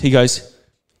superstars, he goes,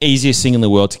 easiest thing in the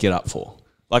world to get up for.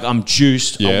 Like, I'm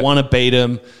juiced. Yeah. I want to beat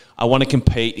them. I want to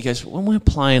compete. He goes, when we're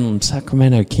playing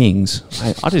Sacramento Kings,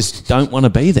 I just don't want to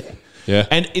be there. Yeah.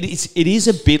 And it is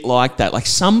a bit like that. Like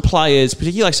some players,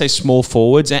 particularly like say small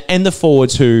forwards and the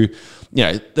forwards who, you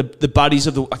know, the buddies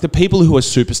of the people who are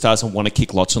superstars and want to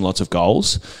kick lots and lots of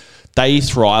goals, they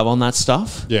thrive on that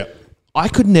stuff. Yeah. I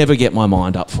could never get my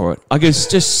mind up for it. Like it's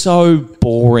just so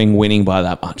boring winning by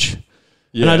that much.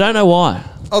 Yeah. And I don't know why.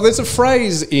 Oh, there's a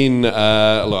phrase in,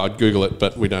 I'd Google it,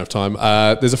 but we don't have time.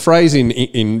 There's a phrase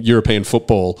in European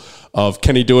football of,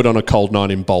 can he do it on a cold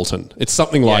night in Bolton? It's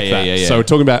something like that. Yeah. So we're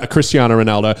talking about a Cristiano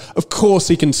Ronaldo. Of course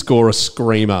he can score a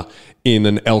screamer in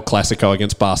an El Clasico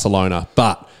against Barcelona,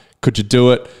 but could you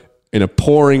do it in a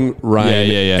pouring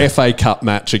rain FA Cup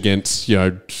match against,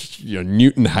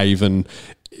 Newton Haven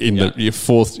in the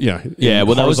fourth, that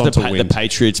was the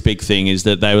Patriots' big thing is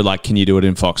that they were like, can you do it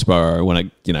in Foxborough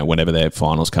whenever their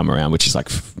finals come around, which is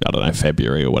like, I don't know,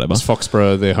 February or whatever. Is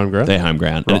Foxborough their home ground? Their home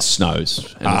ground. Right. And it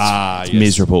snows. And it's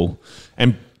miserable.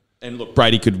 And look,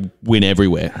 Brady could win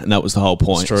everywhere, and that was the whole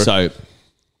point. It's true. So,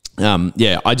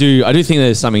 I do think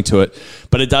there's something to it,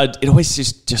 but it always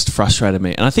just frustrated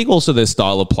me. And I think also their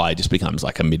style of play just becomes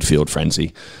like a midfield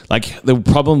frenzy. Like one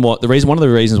of the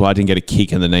reasons why I didn't get a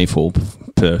kick in the knee full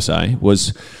per se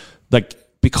was like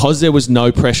because there was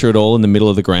no pressure at all in the middle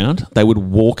of the ground, they would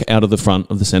walk out of the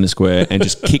front of the centre square and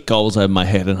just kick goals over my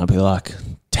head, and I'd be like,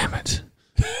 damn it.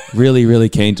 Really, really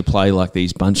keen to play like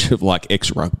these bunch of like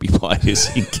ex-rugby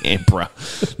players in Canberra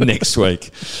next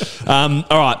week. All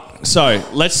right. So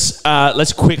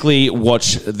let's quickly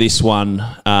watch this one,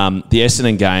 the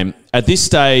Essendon game. At this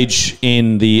stage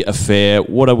in the affair,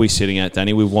 what are we sitting at,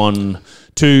 Danny? We've won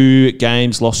 2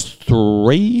 games, lost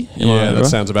 3. Yeah, that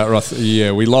sounds about right.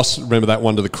 Yeah, we lost, remember that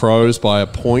one to the Crows by a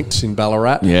point in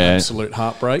Ballarat? Yeah. Absolute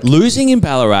heartbreak. Losing in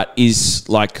Ballarat is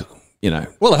like,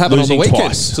 Well, it happened on the weekend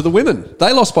twice. to the women.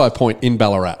 They lost by a point in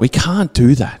Ballarat. We can't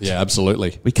do that. Yeah,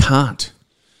 absolutely. We can't.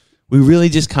 We really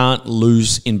just can't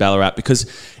lose in Ballarat because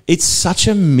it's such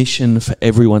a mission for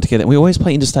everyone to get there. We always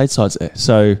play interstate sides there.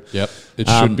 So Yep. It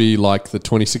should be like the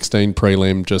 2016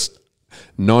 prelim, just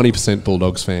 90%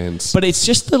 Bulldogs fans. But it's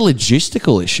just the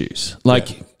logistical issues.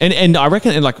 And I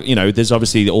reckon, there's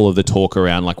obviously all of the talk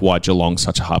around like why Geelong's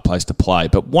such a hard place to play.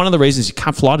 But one of the reasons you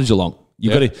can't fly to Geelong.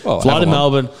 You've got to fly to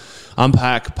Melbourne,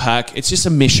 unpack, pack. It's just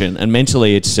a mission. And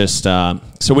mentally, it's just... so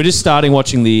we're just starting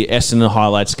watching the Essendon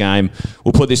highlights game.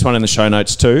 We'll put this one in the show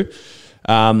notes too.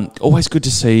 Always good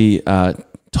to see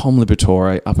Tom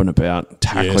Liberatore up and about,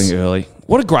 tackling early.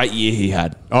 What a great year he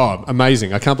had. Oh,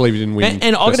 amazing. I can't believe he didn't win.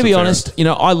 And I'm going to be honest,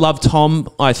 I love Tom.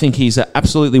 I think he's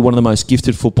absolutely one of the most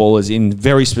gifted footballers in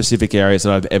very specific areas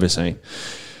that I've ever seen.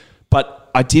 But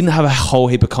I didn't have a whole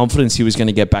heap of confidence he was going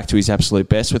to get back to his absolute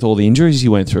best with all the injuries he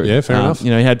went through. Yeah, fair enough. He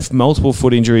had multiple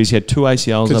foot injuries. He had 2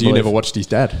 ACLs. Because you never watched his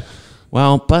dad.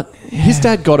 Well, but... His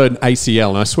dad got an ACL,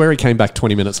 and I swear he came back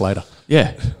 20 minutes later.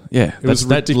 Yeah. It was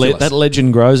ridiculous. That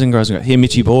legend grows and grows and grows. Here,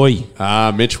 Mitchy boy.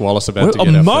 Mitch Wallace about to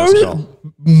get our first goal.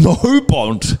 Mo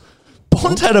Bond.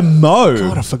 Bond had a mo.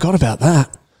 God, I forgot about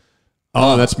that.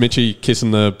 Oh, that's Mitchy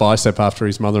kissing the bicep after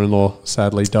his mother-in-law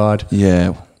sadly died. Yeah,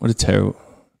 what a terrible...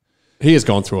 He has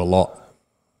gone through a lot.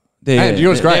 And you know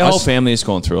what's great? Their whole family has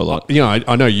gone through a lot.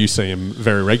 I know you see him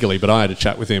very regularly, but I had a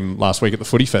chat with him last week at the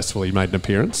footy festival. He made an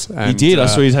appearance. And, he did. I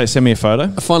saw you send me a photo.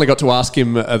 I finally got to ask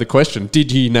him the question,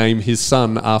 did he name his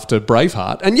son after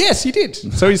Braveheart? And yes, he did.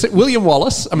 So he said William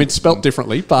Wallace. I mean, spelt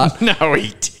differently, but... No,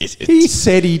 he didn't. He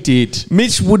said he did.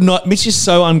 Mitch would not... Mitch is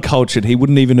so uncultured, he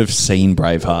wouldn't even have seen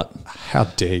Braveheart. How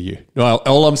dare you? Well,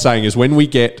 all I'm saying is when we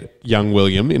get young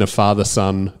William in a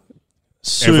father-son...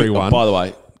 Everyone. By the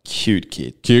way... Cute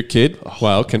kid.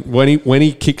 Well, when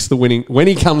he kicks the winning, when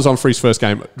he comes on for his first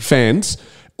game, fans,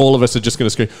 all of us are just going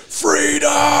to scream, "Freedom!"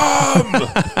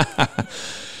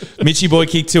 Mitchy boy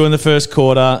kicked 2 in the first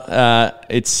quarter.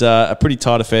 It's a pretty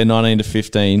tight affair,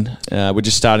 19-15. We're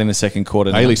just starting the second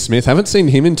quarter. Bailey Smith, haven't seen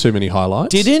him in too many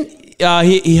highlights. Didn't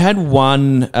he had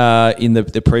one in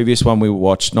the previous one we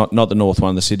watched, not the North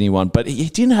one, the Sydney one, but he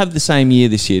didn't have the same year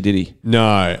this year, did he?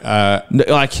 No.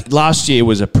 Like last year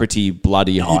was a pretty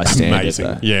bloody high standard. Amazing.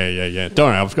 Though. Yeah. Don't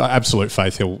worry, I've got absolute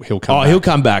faith he'll come back. He'll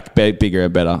come back bigger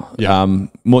and better. Yeah.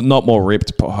 Not more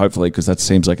ripped, hopefully, because that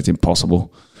seems like it's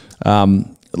impossible.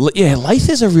 Lath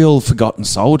is a real forgotten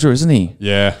soldier, isn't he?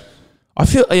 Yeah. I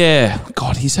feel,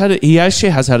 God, he actually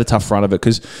has had a tough run of it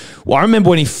because, I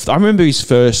remember his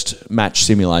first match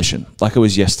simulation, like it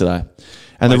was yesterday.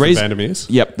 And the reason,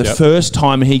 the first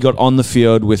time he got on the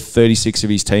field with 36 of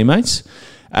his teammates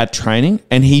at training,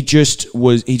 and he just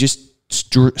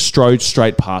strode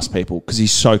straight past people because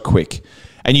he's so quick.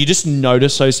 And you just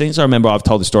notice those things. I remember I've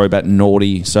told the story about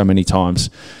Naughty so many times,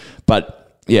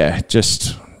 but yeah,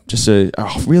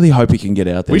 I really hope he can get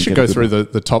out there. We should go through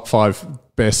the top 5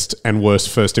 best and worst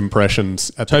first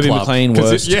impressions at Toby the club. McLean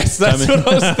worst. Yes, that's what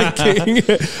I was thinking.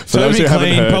 Toby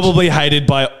McLean probably hated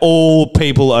by all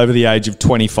people over the age of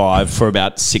 25 for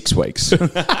about 6 weeks.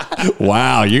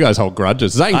 Wow, you guys hold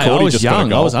grudges. Zane Cordy was just young. got a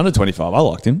goal. I was under 25. I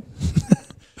liked him.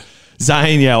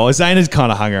 Zane has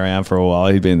kind of hung around for a while.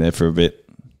 He'd been there for a bit.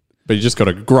 But he just got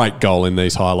a great goal in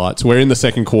these highlights. We're in the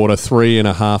second quarter,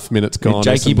 3.5 minutes gone.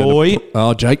 Jakey boy.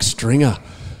 Jake Stringer.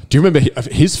 Do you remember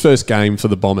his first game for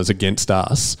the Bombers against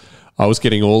us? I was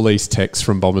getting all these texts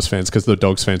from Bombers fans because the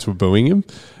Dogs fans were booing him.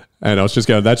 And I was just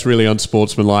going, that's really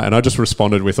unsportsmanlike. And I just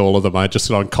responded with all of them. I just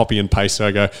on copy and paste. So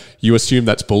I go, you assume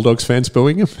that's Bulldogs fans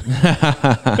booing him?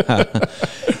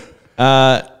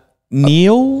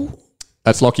 Neil?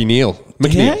 That's Lockie Neal.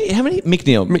 McNeil. How many?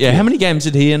 McNeil. Yeah, how many games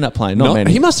did he end up playing? Not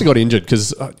many. He must have got injured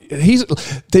because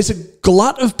there's a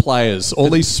glut of players, all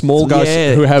these small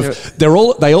guys who have, they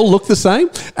all look the same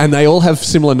and they all have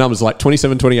similar numbers like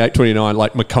 27, 28, 29,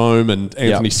 like McComb and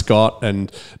Anthony Scott,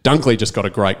 and Dunkley just got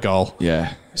a great goal.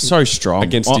 Yeah. So strong.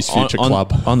 Against his future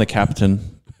club. On the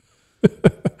captain.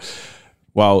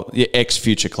 Well,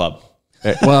 ex-future club.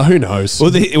 Well, who knows?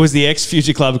 Well, it was the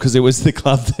ex-future club because it was the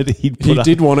club that he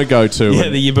did want to go to. Yeah,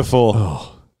 the year before.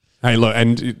 Oh. Hey, look,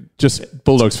 and just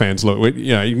Bulldogs fans, look,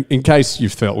 in case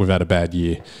you've felt we've had a bad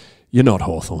year, you're not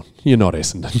Hawthorn. You're not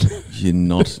Essendon. You're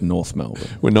not North Melbourne.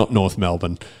 We're not North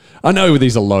Melbourne. I know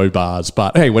these are low bars,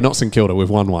 but hey, we're not St Kilda. We've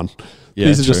won one. Yeah,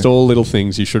 These are true. just all little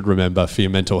things you should remember for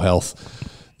your mental health.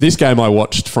 This game I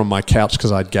watched from my couch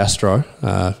because I had gastro,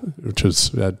 which was,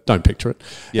 don't picture it.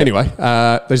 Yep. Anyway,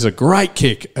 there's a great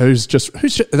kick.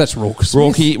 That's Rourke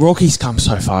Smith. Rourke's come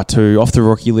so far too. Off the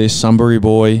rookie list, Sunbury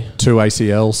boy. 2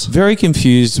 ACLs. Very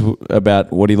confused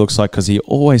about what he looks like because he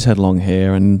always had long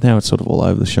hair and now it's sort of all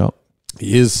over the shop.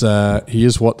 He is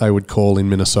what they would call in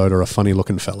Minnesota a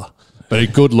funny-looking fella. But a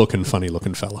good-looking,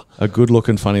 funny-looking fella. A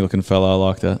good-looking, funny-looking fella. I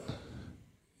like that.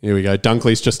 Here we go.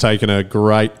 Dunkley's just taken a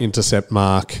great intercept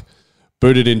mark.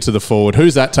 Booted into the forward.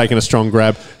 Who's that taking a strong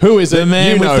grab? Who is it? The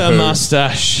man You know with the who.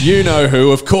 mustache. You know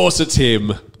who. Of course it's him.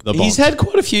 The He's Bond. had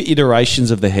quite a few iterations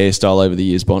of the hairstyle over the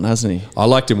years, Bond, hasn't he? I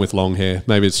liked him with long hair.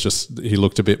 Maybe it's just he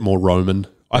looked a bit more Roman.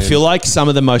 I feel like some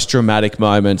of the most dramatic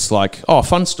moments,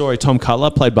 fun story, Tom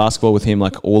Cutler, played basketball with him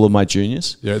like all of my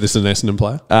juniors. Yeah, this is an Essendon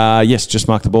player. Yes, just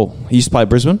marked the ball. He used to play at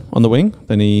Brisbane on the wing.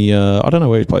 Then he, I don't know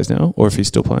where he plays now or if he's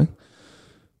still playing.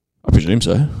 I presume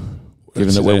so,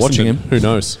 given that we're watching him. Who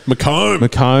knows? McComb.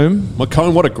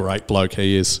 McComb, What a great bloke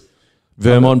he is.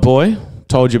 Vermont boy,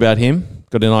 told you about him.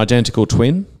 Got an identical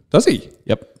twin. Does he?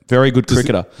 Yep. Very good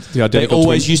cricketer. the They identical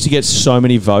always twin- used to get so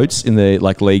many votes in the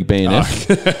league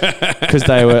BNF because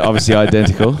they were obviously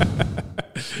identical.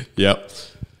 Yep.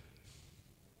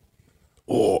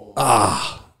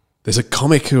 There's a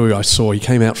comic who I saw. He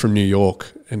came out from New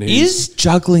York, and Is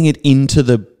juggling it into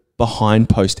the behind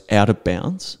post out of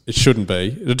bounds? it shouldn't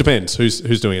be. It depends. Who's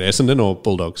doing it? Essendon or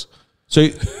Bulldogs? So,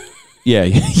 yeah.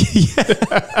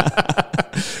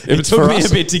 If It it's took for me us-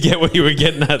 a bit to get what you were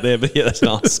getting at there, but yeah, that's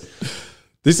nice.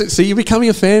 See, you're becoming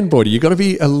a fan, Boydie. You got to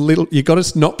be you got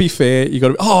to not be fair. You got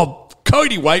to.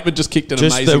 Cody Waitman just kicked an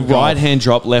Just amazing the goal. right hand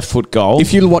drop, left foot goal.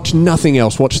 If you watch nothing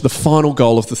else, watch the final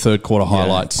goal of the third quarter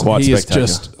highlights. quite He is spectacular.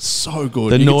 just so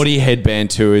good. the You can- naughty headband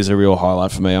too is a real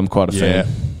highlight for me. I'm quite a yeah, fan.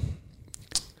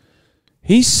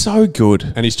 He's so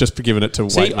good. and he's just given it to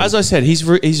See, Waitman. as I said, he's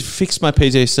fixed my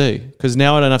PTSD because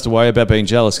now I don't have to worry about being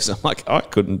jealous because I'm like, I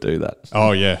couldn't do that.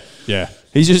 Oh yeah.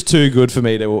 He's just too good for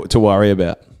me to worry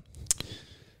about.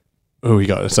 Oh, we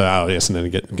got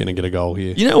Essendon going to get a goal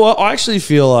here. You know what? I actually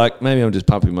feel like maybe I'm just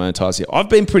pumping my own tires here. I've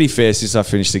been pretty fair since I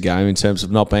finished the game in terms of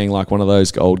not being like one of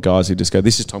those old guys who just go,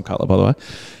 this is Tom Cutler, by the way,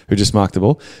 who just marked the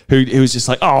ball, who was just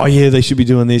like, oh, yeah, they should be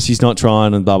doing this. He's not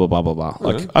trying and blah, blah, blah, blah, blah.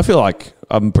 Like, I feel like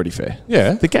I'm pretty fair.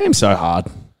 Yeah. The game's so hard.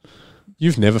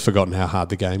 You've never forgotten how hard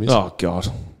the game is. Oh, God.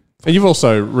 And you've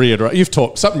also reiterated, you've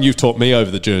taught me over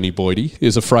the journey, Boydie,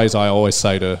 is a phrase I always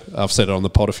say I've said it on the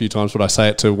pod a few times, but I say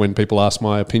it to when people ask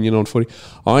my opinion on footy.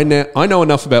 I know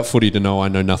enough about footy to know I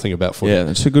know nothing about footy. Yeah,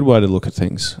 that's a good way to look at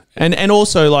things. And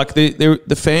also, like,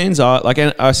 the fans are, like,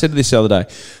 and I said this the other day,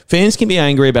 fans can be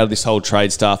angry about this whole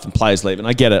trade stuff and players leaving.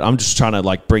 I get it. I'm just trying to,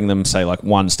 like, bring them, say, like,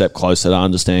 one step closer to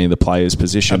understanding the player's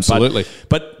position. Absolutely.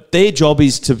 But their job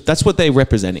is that's what they're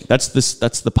representing. That's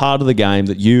the part of the game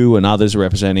that you and others are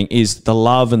representing is the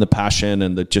love and the passion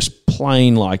and the just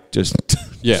plain, like, just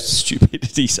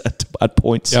stupidities at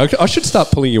points. Yeah, I should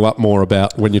start pulling you up more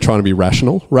about when you're trying to be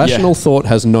rational. Rational thought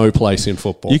has no place in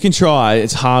football. You can try.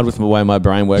 It's hard with the way my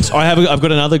brain works. I've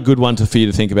got another good one for you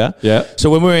to think about. Yeah. So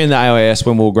when we were in the AIS,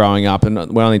 when we were growing up, and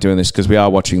we're only doing this because we are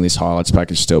watching this highlights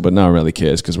package still, but no one really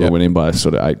cares because we're winning by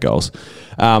sort of 8 goals.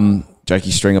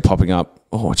 Jakey Stringer popping up.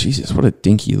 Oh, Jesus, what a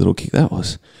dinky little kick that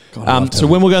was. So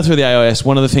when we're going through the AIS,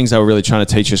 one of the things they were really trying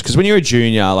to teach us, because when you're a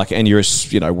junior, like, and you're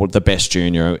the best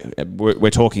junior, we're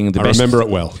talking the I best. remember it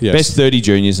well, yes. Best 30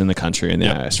 juniors in the country in the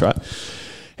AIS, right?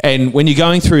 And when you're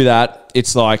going through that,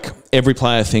 it's like every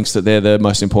player thinks that they're the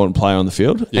most important player on the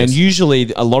field. Yes. And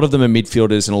usually a lot of them are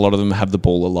midfielders and a lot of them have the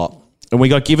ball a lot. And we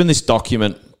got given this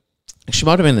document. Actually,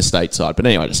 might have been the stateside, but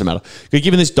anyway, it doesn't matter. We got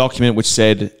given this document which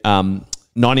said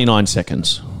 99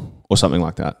 seconds or something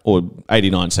like that, or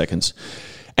 89 seconds.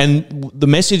 And the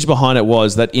message behind it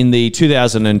was that in the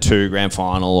 2002 grand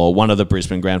final, or one of the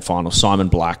Brisbane grand finals, Simon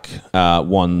Black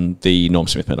won the Norm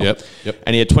Smith medal. Yep.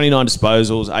 And he had 29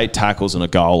 disposals, 8 tackles and a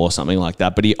goal or something like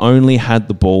that, but he only had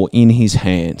the ball in his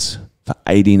hands for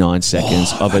 89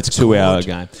 seconds of a 2-hour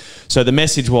game. So the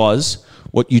message was,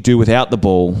 what you do without the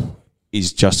ball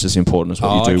is just as important as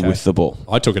what you do with the ball.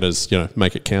 I took it as,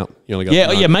 make it count. You only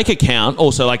got make it count.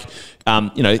 Also, like,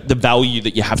 the value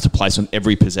that you have to place on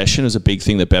every possession is a big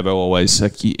thing that Bevo always,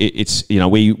 like, it's,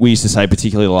 we used to say,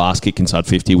 particularly the last kick inside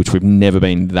 50, which we've never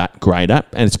been that great at.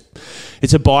 And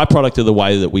it's a byproduct of the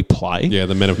way that we play. Yeah,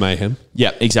 the Men of Mayhem.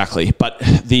 Yeah, exactly. But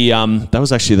that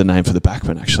was actually the name for the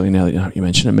backman, actually, now that you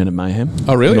mention it, Men of Mayhem.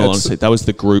 Oh, really? In all honesty, that was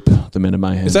the group, the Men of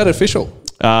Mayhem. Is that official?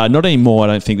 Not anymore, I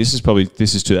don't think. This is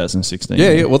 2016.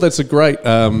 Yeah. Well, that's a great.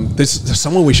 There's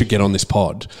someone we should get on this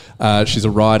pod. She's a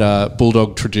writer,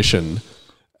 Bulldog Tradition.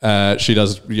 She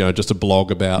does, just a blog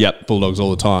about Yep. Bulldogs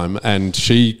all the time, and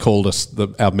she called us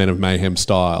our Men of Mayhem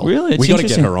style. Really, we got to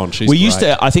get her on. She's used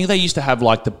great. to. I think they used to have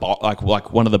like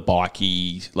one of the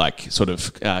bikey sort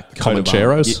of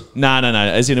Comancheros? No.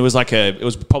 As in it was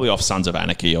probably off Sons of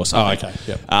Anarchy or something. Oh, okay.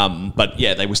 Yep. But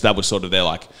yeah, that was sort of their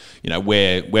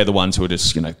we're the ones who are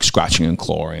just scratching and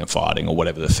clawing and fighting or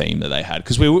whatever the theme that they had,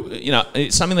 because we were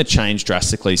it's something that changed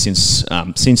drastically since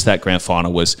that grand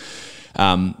final was.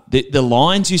 The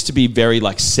lines used to be very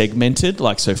segmented,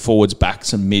 so forwards,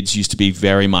 backs, and mids used to be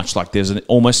very much there's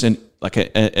almost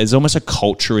a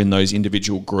culture in those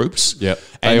individual groups. Yep.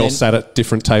 They all sat at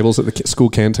different tables at the school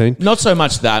canteen. Not so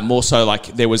much that, more so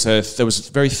there was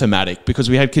very thematic, because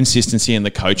we had consistency in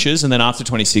the coaches, and then after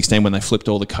 2016 when they flipped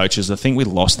all the coaches, I think we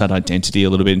lost that identity a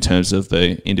little bit in terms of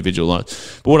the individual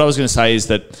lines. But what I was going to say is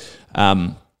that.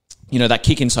 That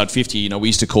kick inside 50, we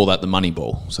used to call that the money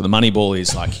ball. So the money ball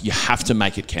is you have to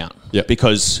make it count. Yep.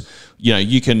 Because,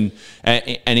 you can,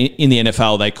 and in the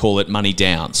NFL, they call it money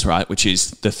downs, right? Which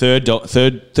is the third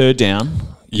down.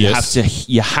 Yes.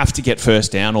 You have to get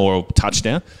first down or a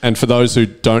touchdown. And for those who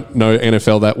don't know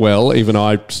NFL that well, even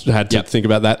I had to think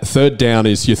about that. Third down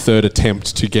is your third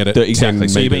attempt to get it. Exactly. 10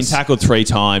 So you've been meters. tackled 3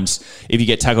 times. If you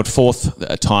get tackled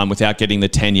 4th time without getting the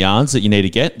 10 yards that you need to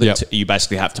get, you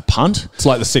basically have to punt. It's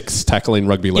like the 6th tackle in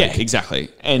rugby league. Yeah, exactly.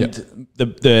 And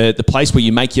the place where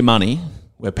you make your money,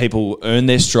 where people earn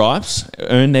their stripes,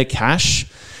 earn their cash,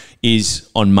 is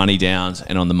on money downs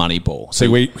and on the money ball. So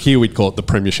we'd call it the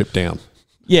premiership down.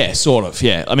 Yeah, sort of.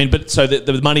 Yeah, I mean, but so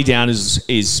the money down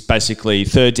is basically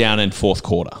third down and fourth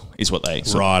quarter is what they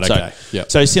Right, okay,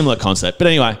 yep. So similar concept, but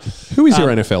anyway, Who is your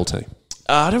NFL team?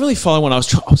 I don't really follow one. I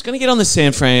was going to get on the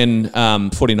San Fran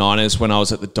 49ers when I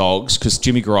was at the Dogs, because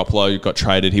Jimmy Garoppolo got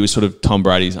traded. He was sort of Tom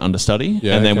Brady's understudy,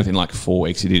 Yeah, and then okay. within 4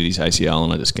 weeks he did his ACL,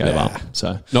 and I just gave up.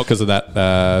 So Not because of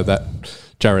that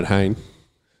Jared Hayne.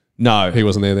 no, He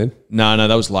wasn't there then. no,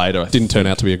 that was later. Didn't turn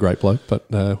out to be a great bloke, but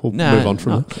we'll move on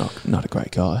from that. Not a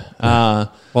great guy.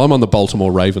 Well, I'm on the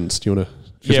Baltimore Ravens. Do you want to...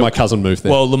 Because my cousin moved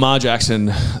there. Well, Lamar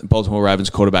Jackson, Baltimore Ravens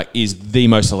quarterback, is the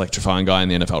most electrifying guy in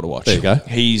the NFL to watch. There you go.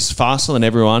 He's faster than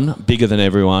everyone, bigger than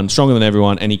everyone, stronger than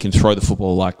everyone, and he can throw the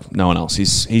football like no one else.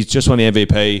 He's just won the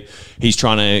MVP.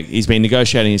 He's been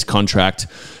negotiating his contract,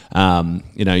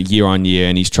 year on year,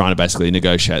 and he's trying to basically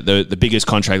negotiate. The biggest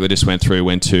contract that just went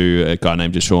to a guy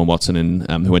named Deshaun Watson,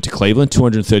 who went to Cleveland,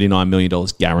 $239 million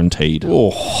guaranteed.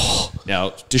 Oh,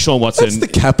 Now, Deshaun Watson... that's the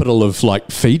capital of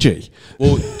Fiji.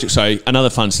 Well, so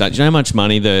another fun stat. Do you know how much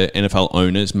money the NFL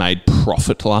owners made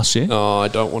profit last year? Oh, I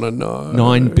don't want to know.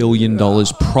 $9 billion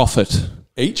profit.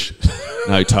 Each?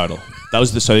 No, total. That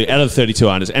was so out of the 32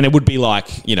 owners. And it would be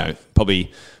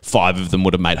probably 5 of them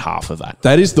would have made half of that.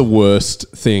 That is the worst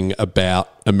thing about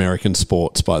American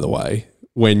sports, by the way.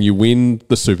 When you win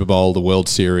the Super Bowl, the World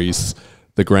Series,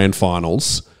 the grand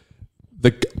finals,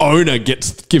 the owner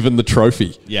gets given the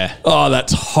trophy. Yeah. Oh,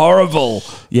 that's horrible.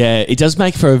 Yeah, it does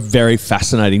make for a very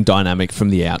fascinating dynamic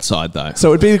from the outside, though. So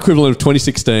it'd be the equivalent of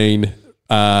 2016,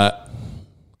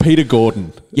 Peter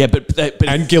Gordon. Yeah, but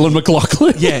And Gillan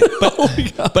McLaughlin. Yeah,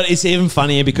 but it's even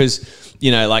funnier because,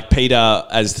 Peter,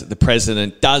 as the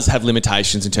president, does have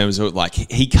limitations in terms of,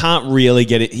 he can't really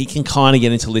get it. He can kind of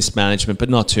get into list management, but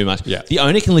not too much. Yeah. The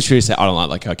owner can literally say, I don't like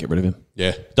that coach, get rid of him.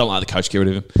 Yeah. Don't like the coach, get rid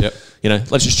of him. Yep.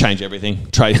 Let's just change everything.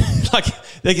 Trade.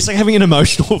 It's like having an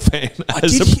emotional fan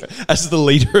as the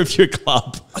leader of your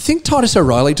club. I think Titus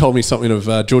O'Reilly told me something of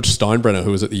George Steinbrenner,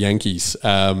 who was at the Yankees,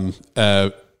 hired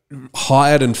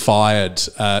and fired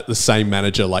the same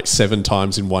manager 7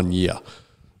 times in 1 year.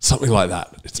 Something like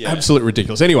that. It's absolutely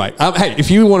ridiculous. Anyway, hey,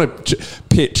 if you want to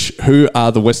pitch who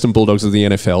are the Western Bulldogs of the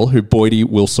NFL, who Boydie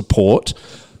will support,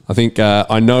 I think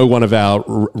I know one of our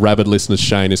rabid listeners,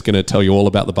 Shane, is going to tell you all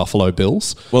about the Buffalo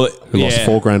Bills, who lost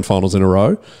 4 grand finals in a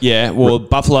row. Yeah, well,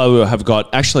 Buffalo have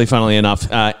got, actually, funnily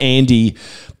enough, Andy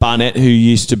Barnett, who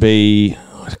used to be...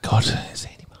 Oh, God, is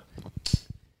Andy Barnett?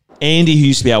 Andy, who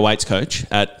used to be our weights coach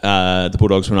at the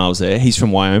Bulldogs when I was there, he's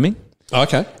from Wyoming.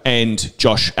 Okay. And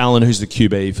Josh Allen, who's the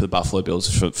QB for the Buffalo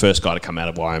Bills, is the first guy to come out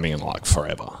of Wyoming in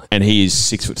forever. And he is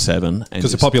 6'7".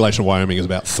 Because the population of Wyoming is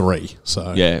about 3.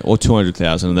 So yeah, or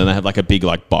 200,000. And then they have a big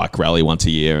bike rally once a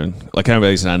year. And the only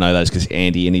reason I know that is because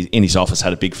Andy in his office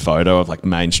had a big photo of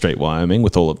Main Street, Wyoming,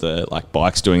 with all of the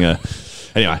bikes doing a...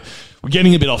 Anyway... We're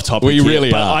getting a bit off topic. We really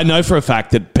but are. I know for a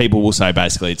fact that people will say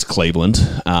basically it's Cleveland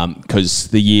because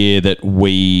the year that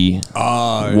we...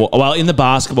 in the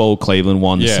basketball, Cleveland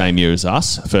won the same year as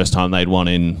us. First time they'd won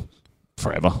in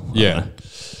forever. Yeah.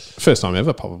 First time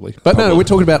ever, probably. But no, we're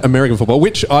talking about American football,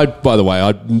 which by the way,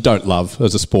 I don't love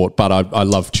as a sport, but I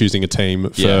love choosing a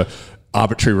team for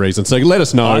arbitrary reason. So let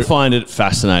us know. I find it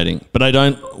fascinating, but I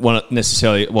don't want to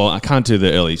necessarily. Well, I can't do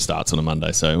the early starts on a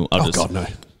Monday, so I'll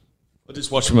just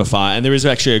watch from afar. And there is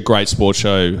actually a great sports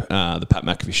show, the Pat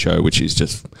McAfee Show, which is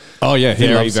just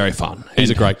very fun. He's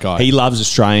a great guy. He loves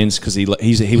Australians because he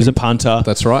was a punter.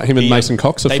 That's right. Him and Mason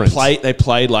Cox are friends. They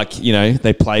played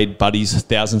they played buddies,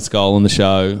 Thousand Skull on the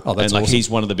show. Oh, that's awesome. He's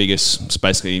one of the biggest,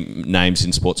 basically, names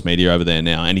in sports media over there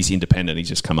now, and he's independent. He's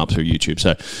just come up through YouTube.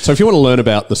 So if you want to learn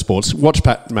about the sports, watch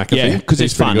Pat McAfee. Yeah, because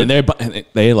it's fun, and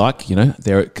they're like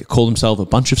they call themselves a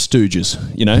bunch of stooges.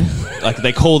 Like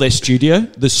they call their studio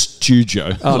the studio.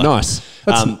 Oh, nice.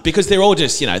 Because they're all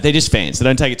just they're just fans. They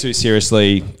don't take it too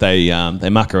seriously. They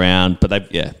muck around, but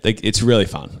it's really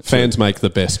fun. Fans make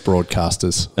the best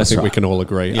broadcasters. I think we can all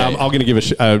agree. Yeah, I'm going to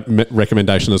give a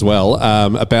recommendation as well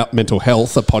about mental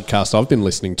health, a podcast I've been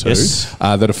listening to. Yes.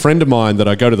 That a friend of mine that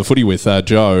I go to the footy with,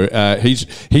 Joe,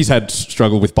 he's had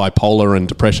struggle with bipolar and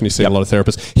depression. He's seen a lot of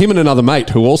therapists. Him and another mate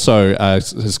who also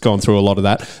has gone through a lot of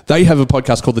that. They have a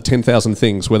podcast called The 10,000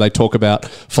 Things where they talk about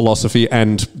philosophy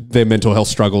and their mental health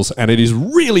struggles, and it is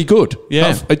really good.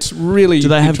 Yeah. It's really Do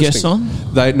they have guests on?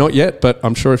 They not yet, but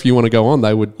I'm sure if you want to go on,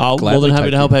 they would I'll gladly more than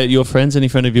happy to help out your friends. Any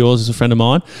friend of yours is a friend of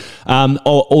mine.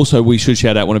 Also, we should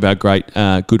shout out one of our great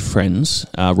good friends.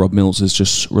 Rob Mills is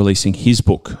just releasing his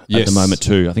book at the moment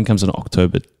too. I think it comes in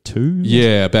October 2.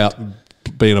 Yeah, about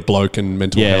being a bloke and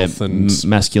mental health and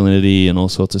masculinity and all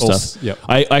sorts of stuff. Yep.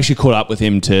 I actually caught up with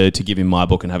him to give him my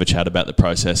book and have a chat about the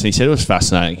process. And he said it was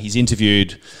fascinating. He's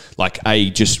interviewed like a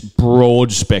just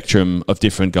broad spectrum of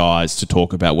different guys to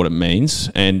talk about what it means.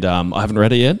 And I haven't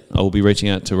read it yet. I will be reaching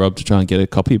out to Rob to try and get a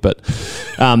copy. But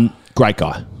great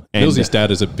guy. Millsy's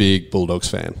dad is a big Bulldogs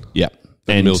fan. Yeah.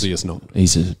 And Millsy is not.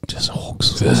 He's just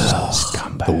Hawks.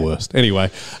 The worst. Anyway,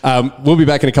 we'll be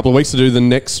back in a couple of weeks to do the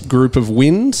next group of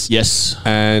wins. Yes.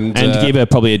 And to give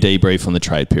probably a debrief on the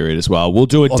trade period as well. We'll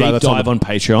do a deep dive on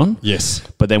Patreon. Yes.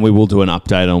 But then we will do an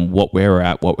update on where we're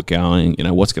at, what we're going,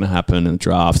 what's going to happen in the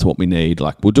draft, what we need.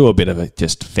 Like, we'll do a bit of a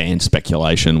just fan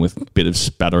speculation with a bit of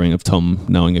spattering of Tom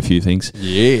knowing a few things.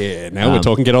 Yeah. Now we're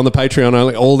talking, get on the Patreon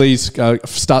only. All these it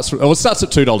starts at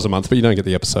 $2 a month, but you don't get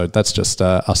the episode. That's just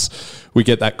us. We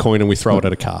get that coin and we throw it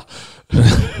at a car.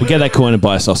 We get that coin and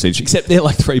buy a sausage, except they're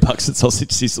like $3 at sausage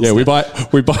sizzles. Yeah, we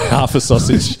buy half a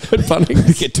sausage at Bunnings.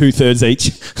 We get 2/3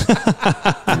 each.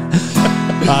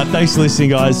 Thanks for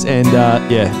listening, guys, and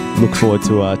look forward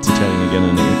to chatting again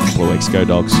in a couple of weeks. Go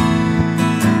Dogs.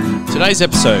 Today's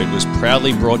episode was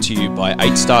proudly brought to you by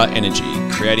 8-Star Energy,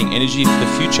 creating energy for the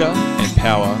future and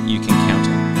power you can count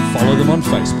on. Follow them on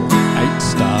Facebook,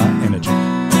 8-Star Energy.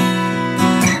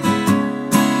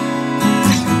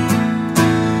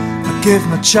 Gave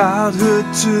my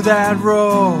childhood to that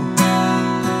roar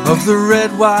of the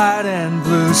red, white and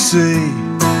blue sea,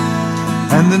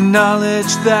 and the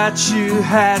knowledge that you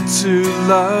had two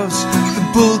loves, the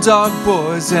Bulldog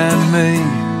boys and me.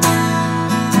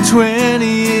 20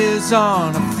 years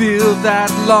on, I feel that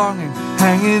longing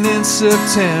hanging in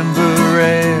September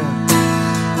air.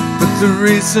 But the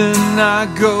reason I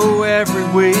go every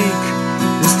week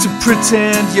is to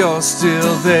pretend you're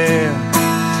still there.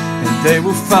 And they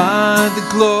will find the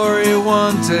glory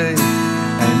one day,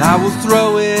 and I will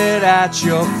throw it at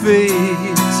your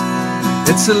feet.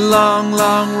 It's a long,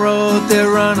 long road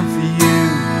they're running for you,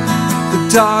 the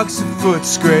dogs of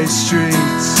Footscray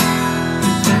streets.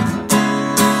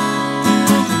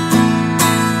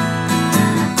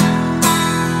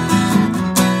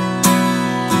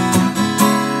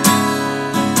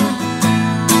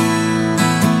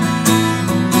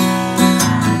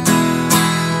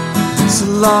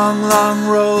 Long, long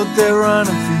road they're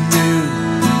running for you,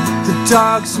 the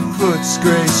dogs of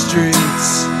Footscray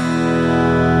streets.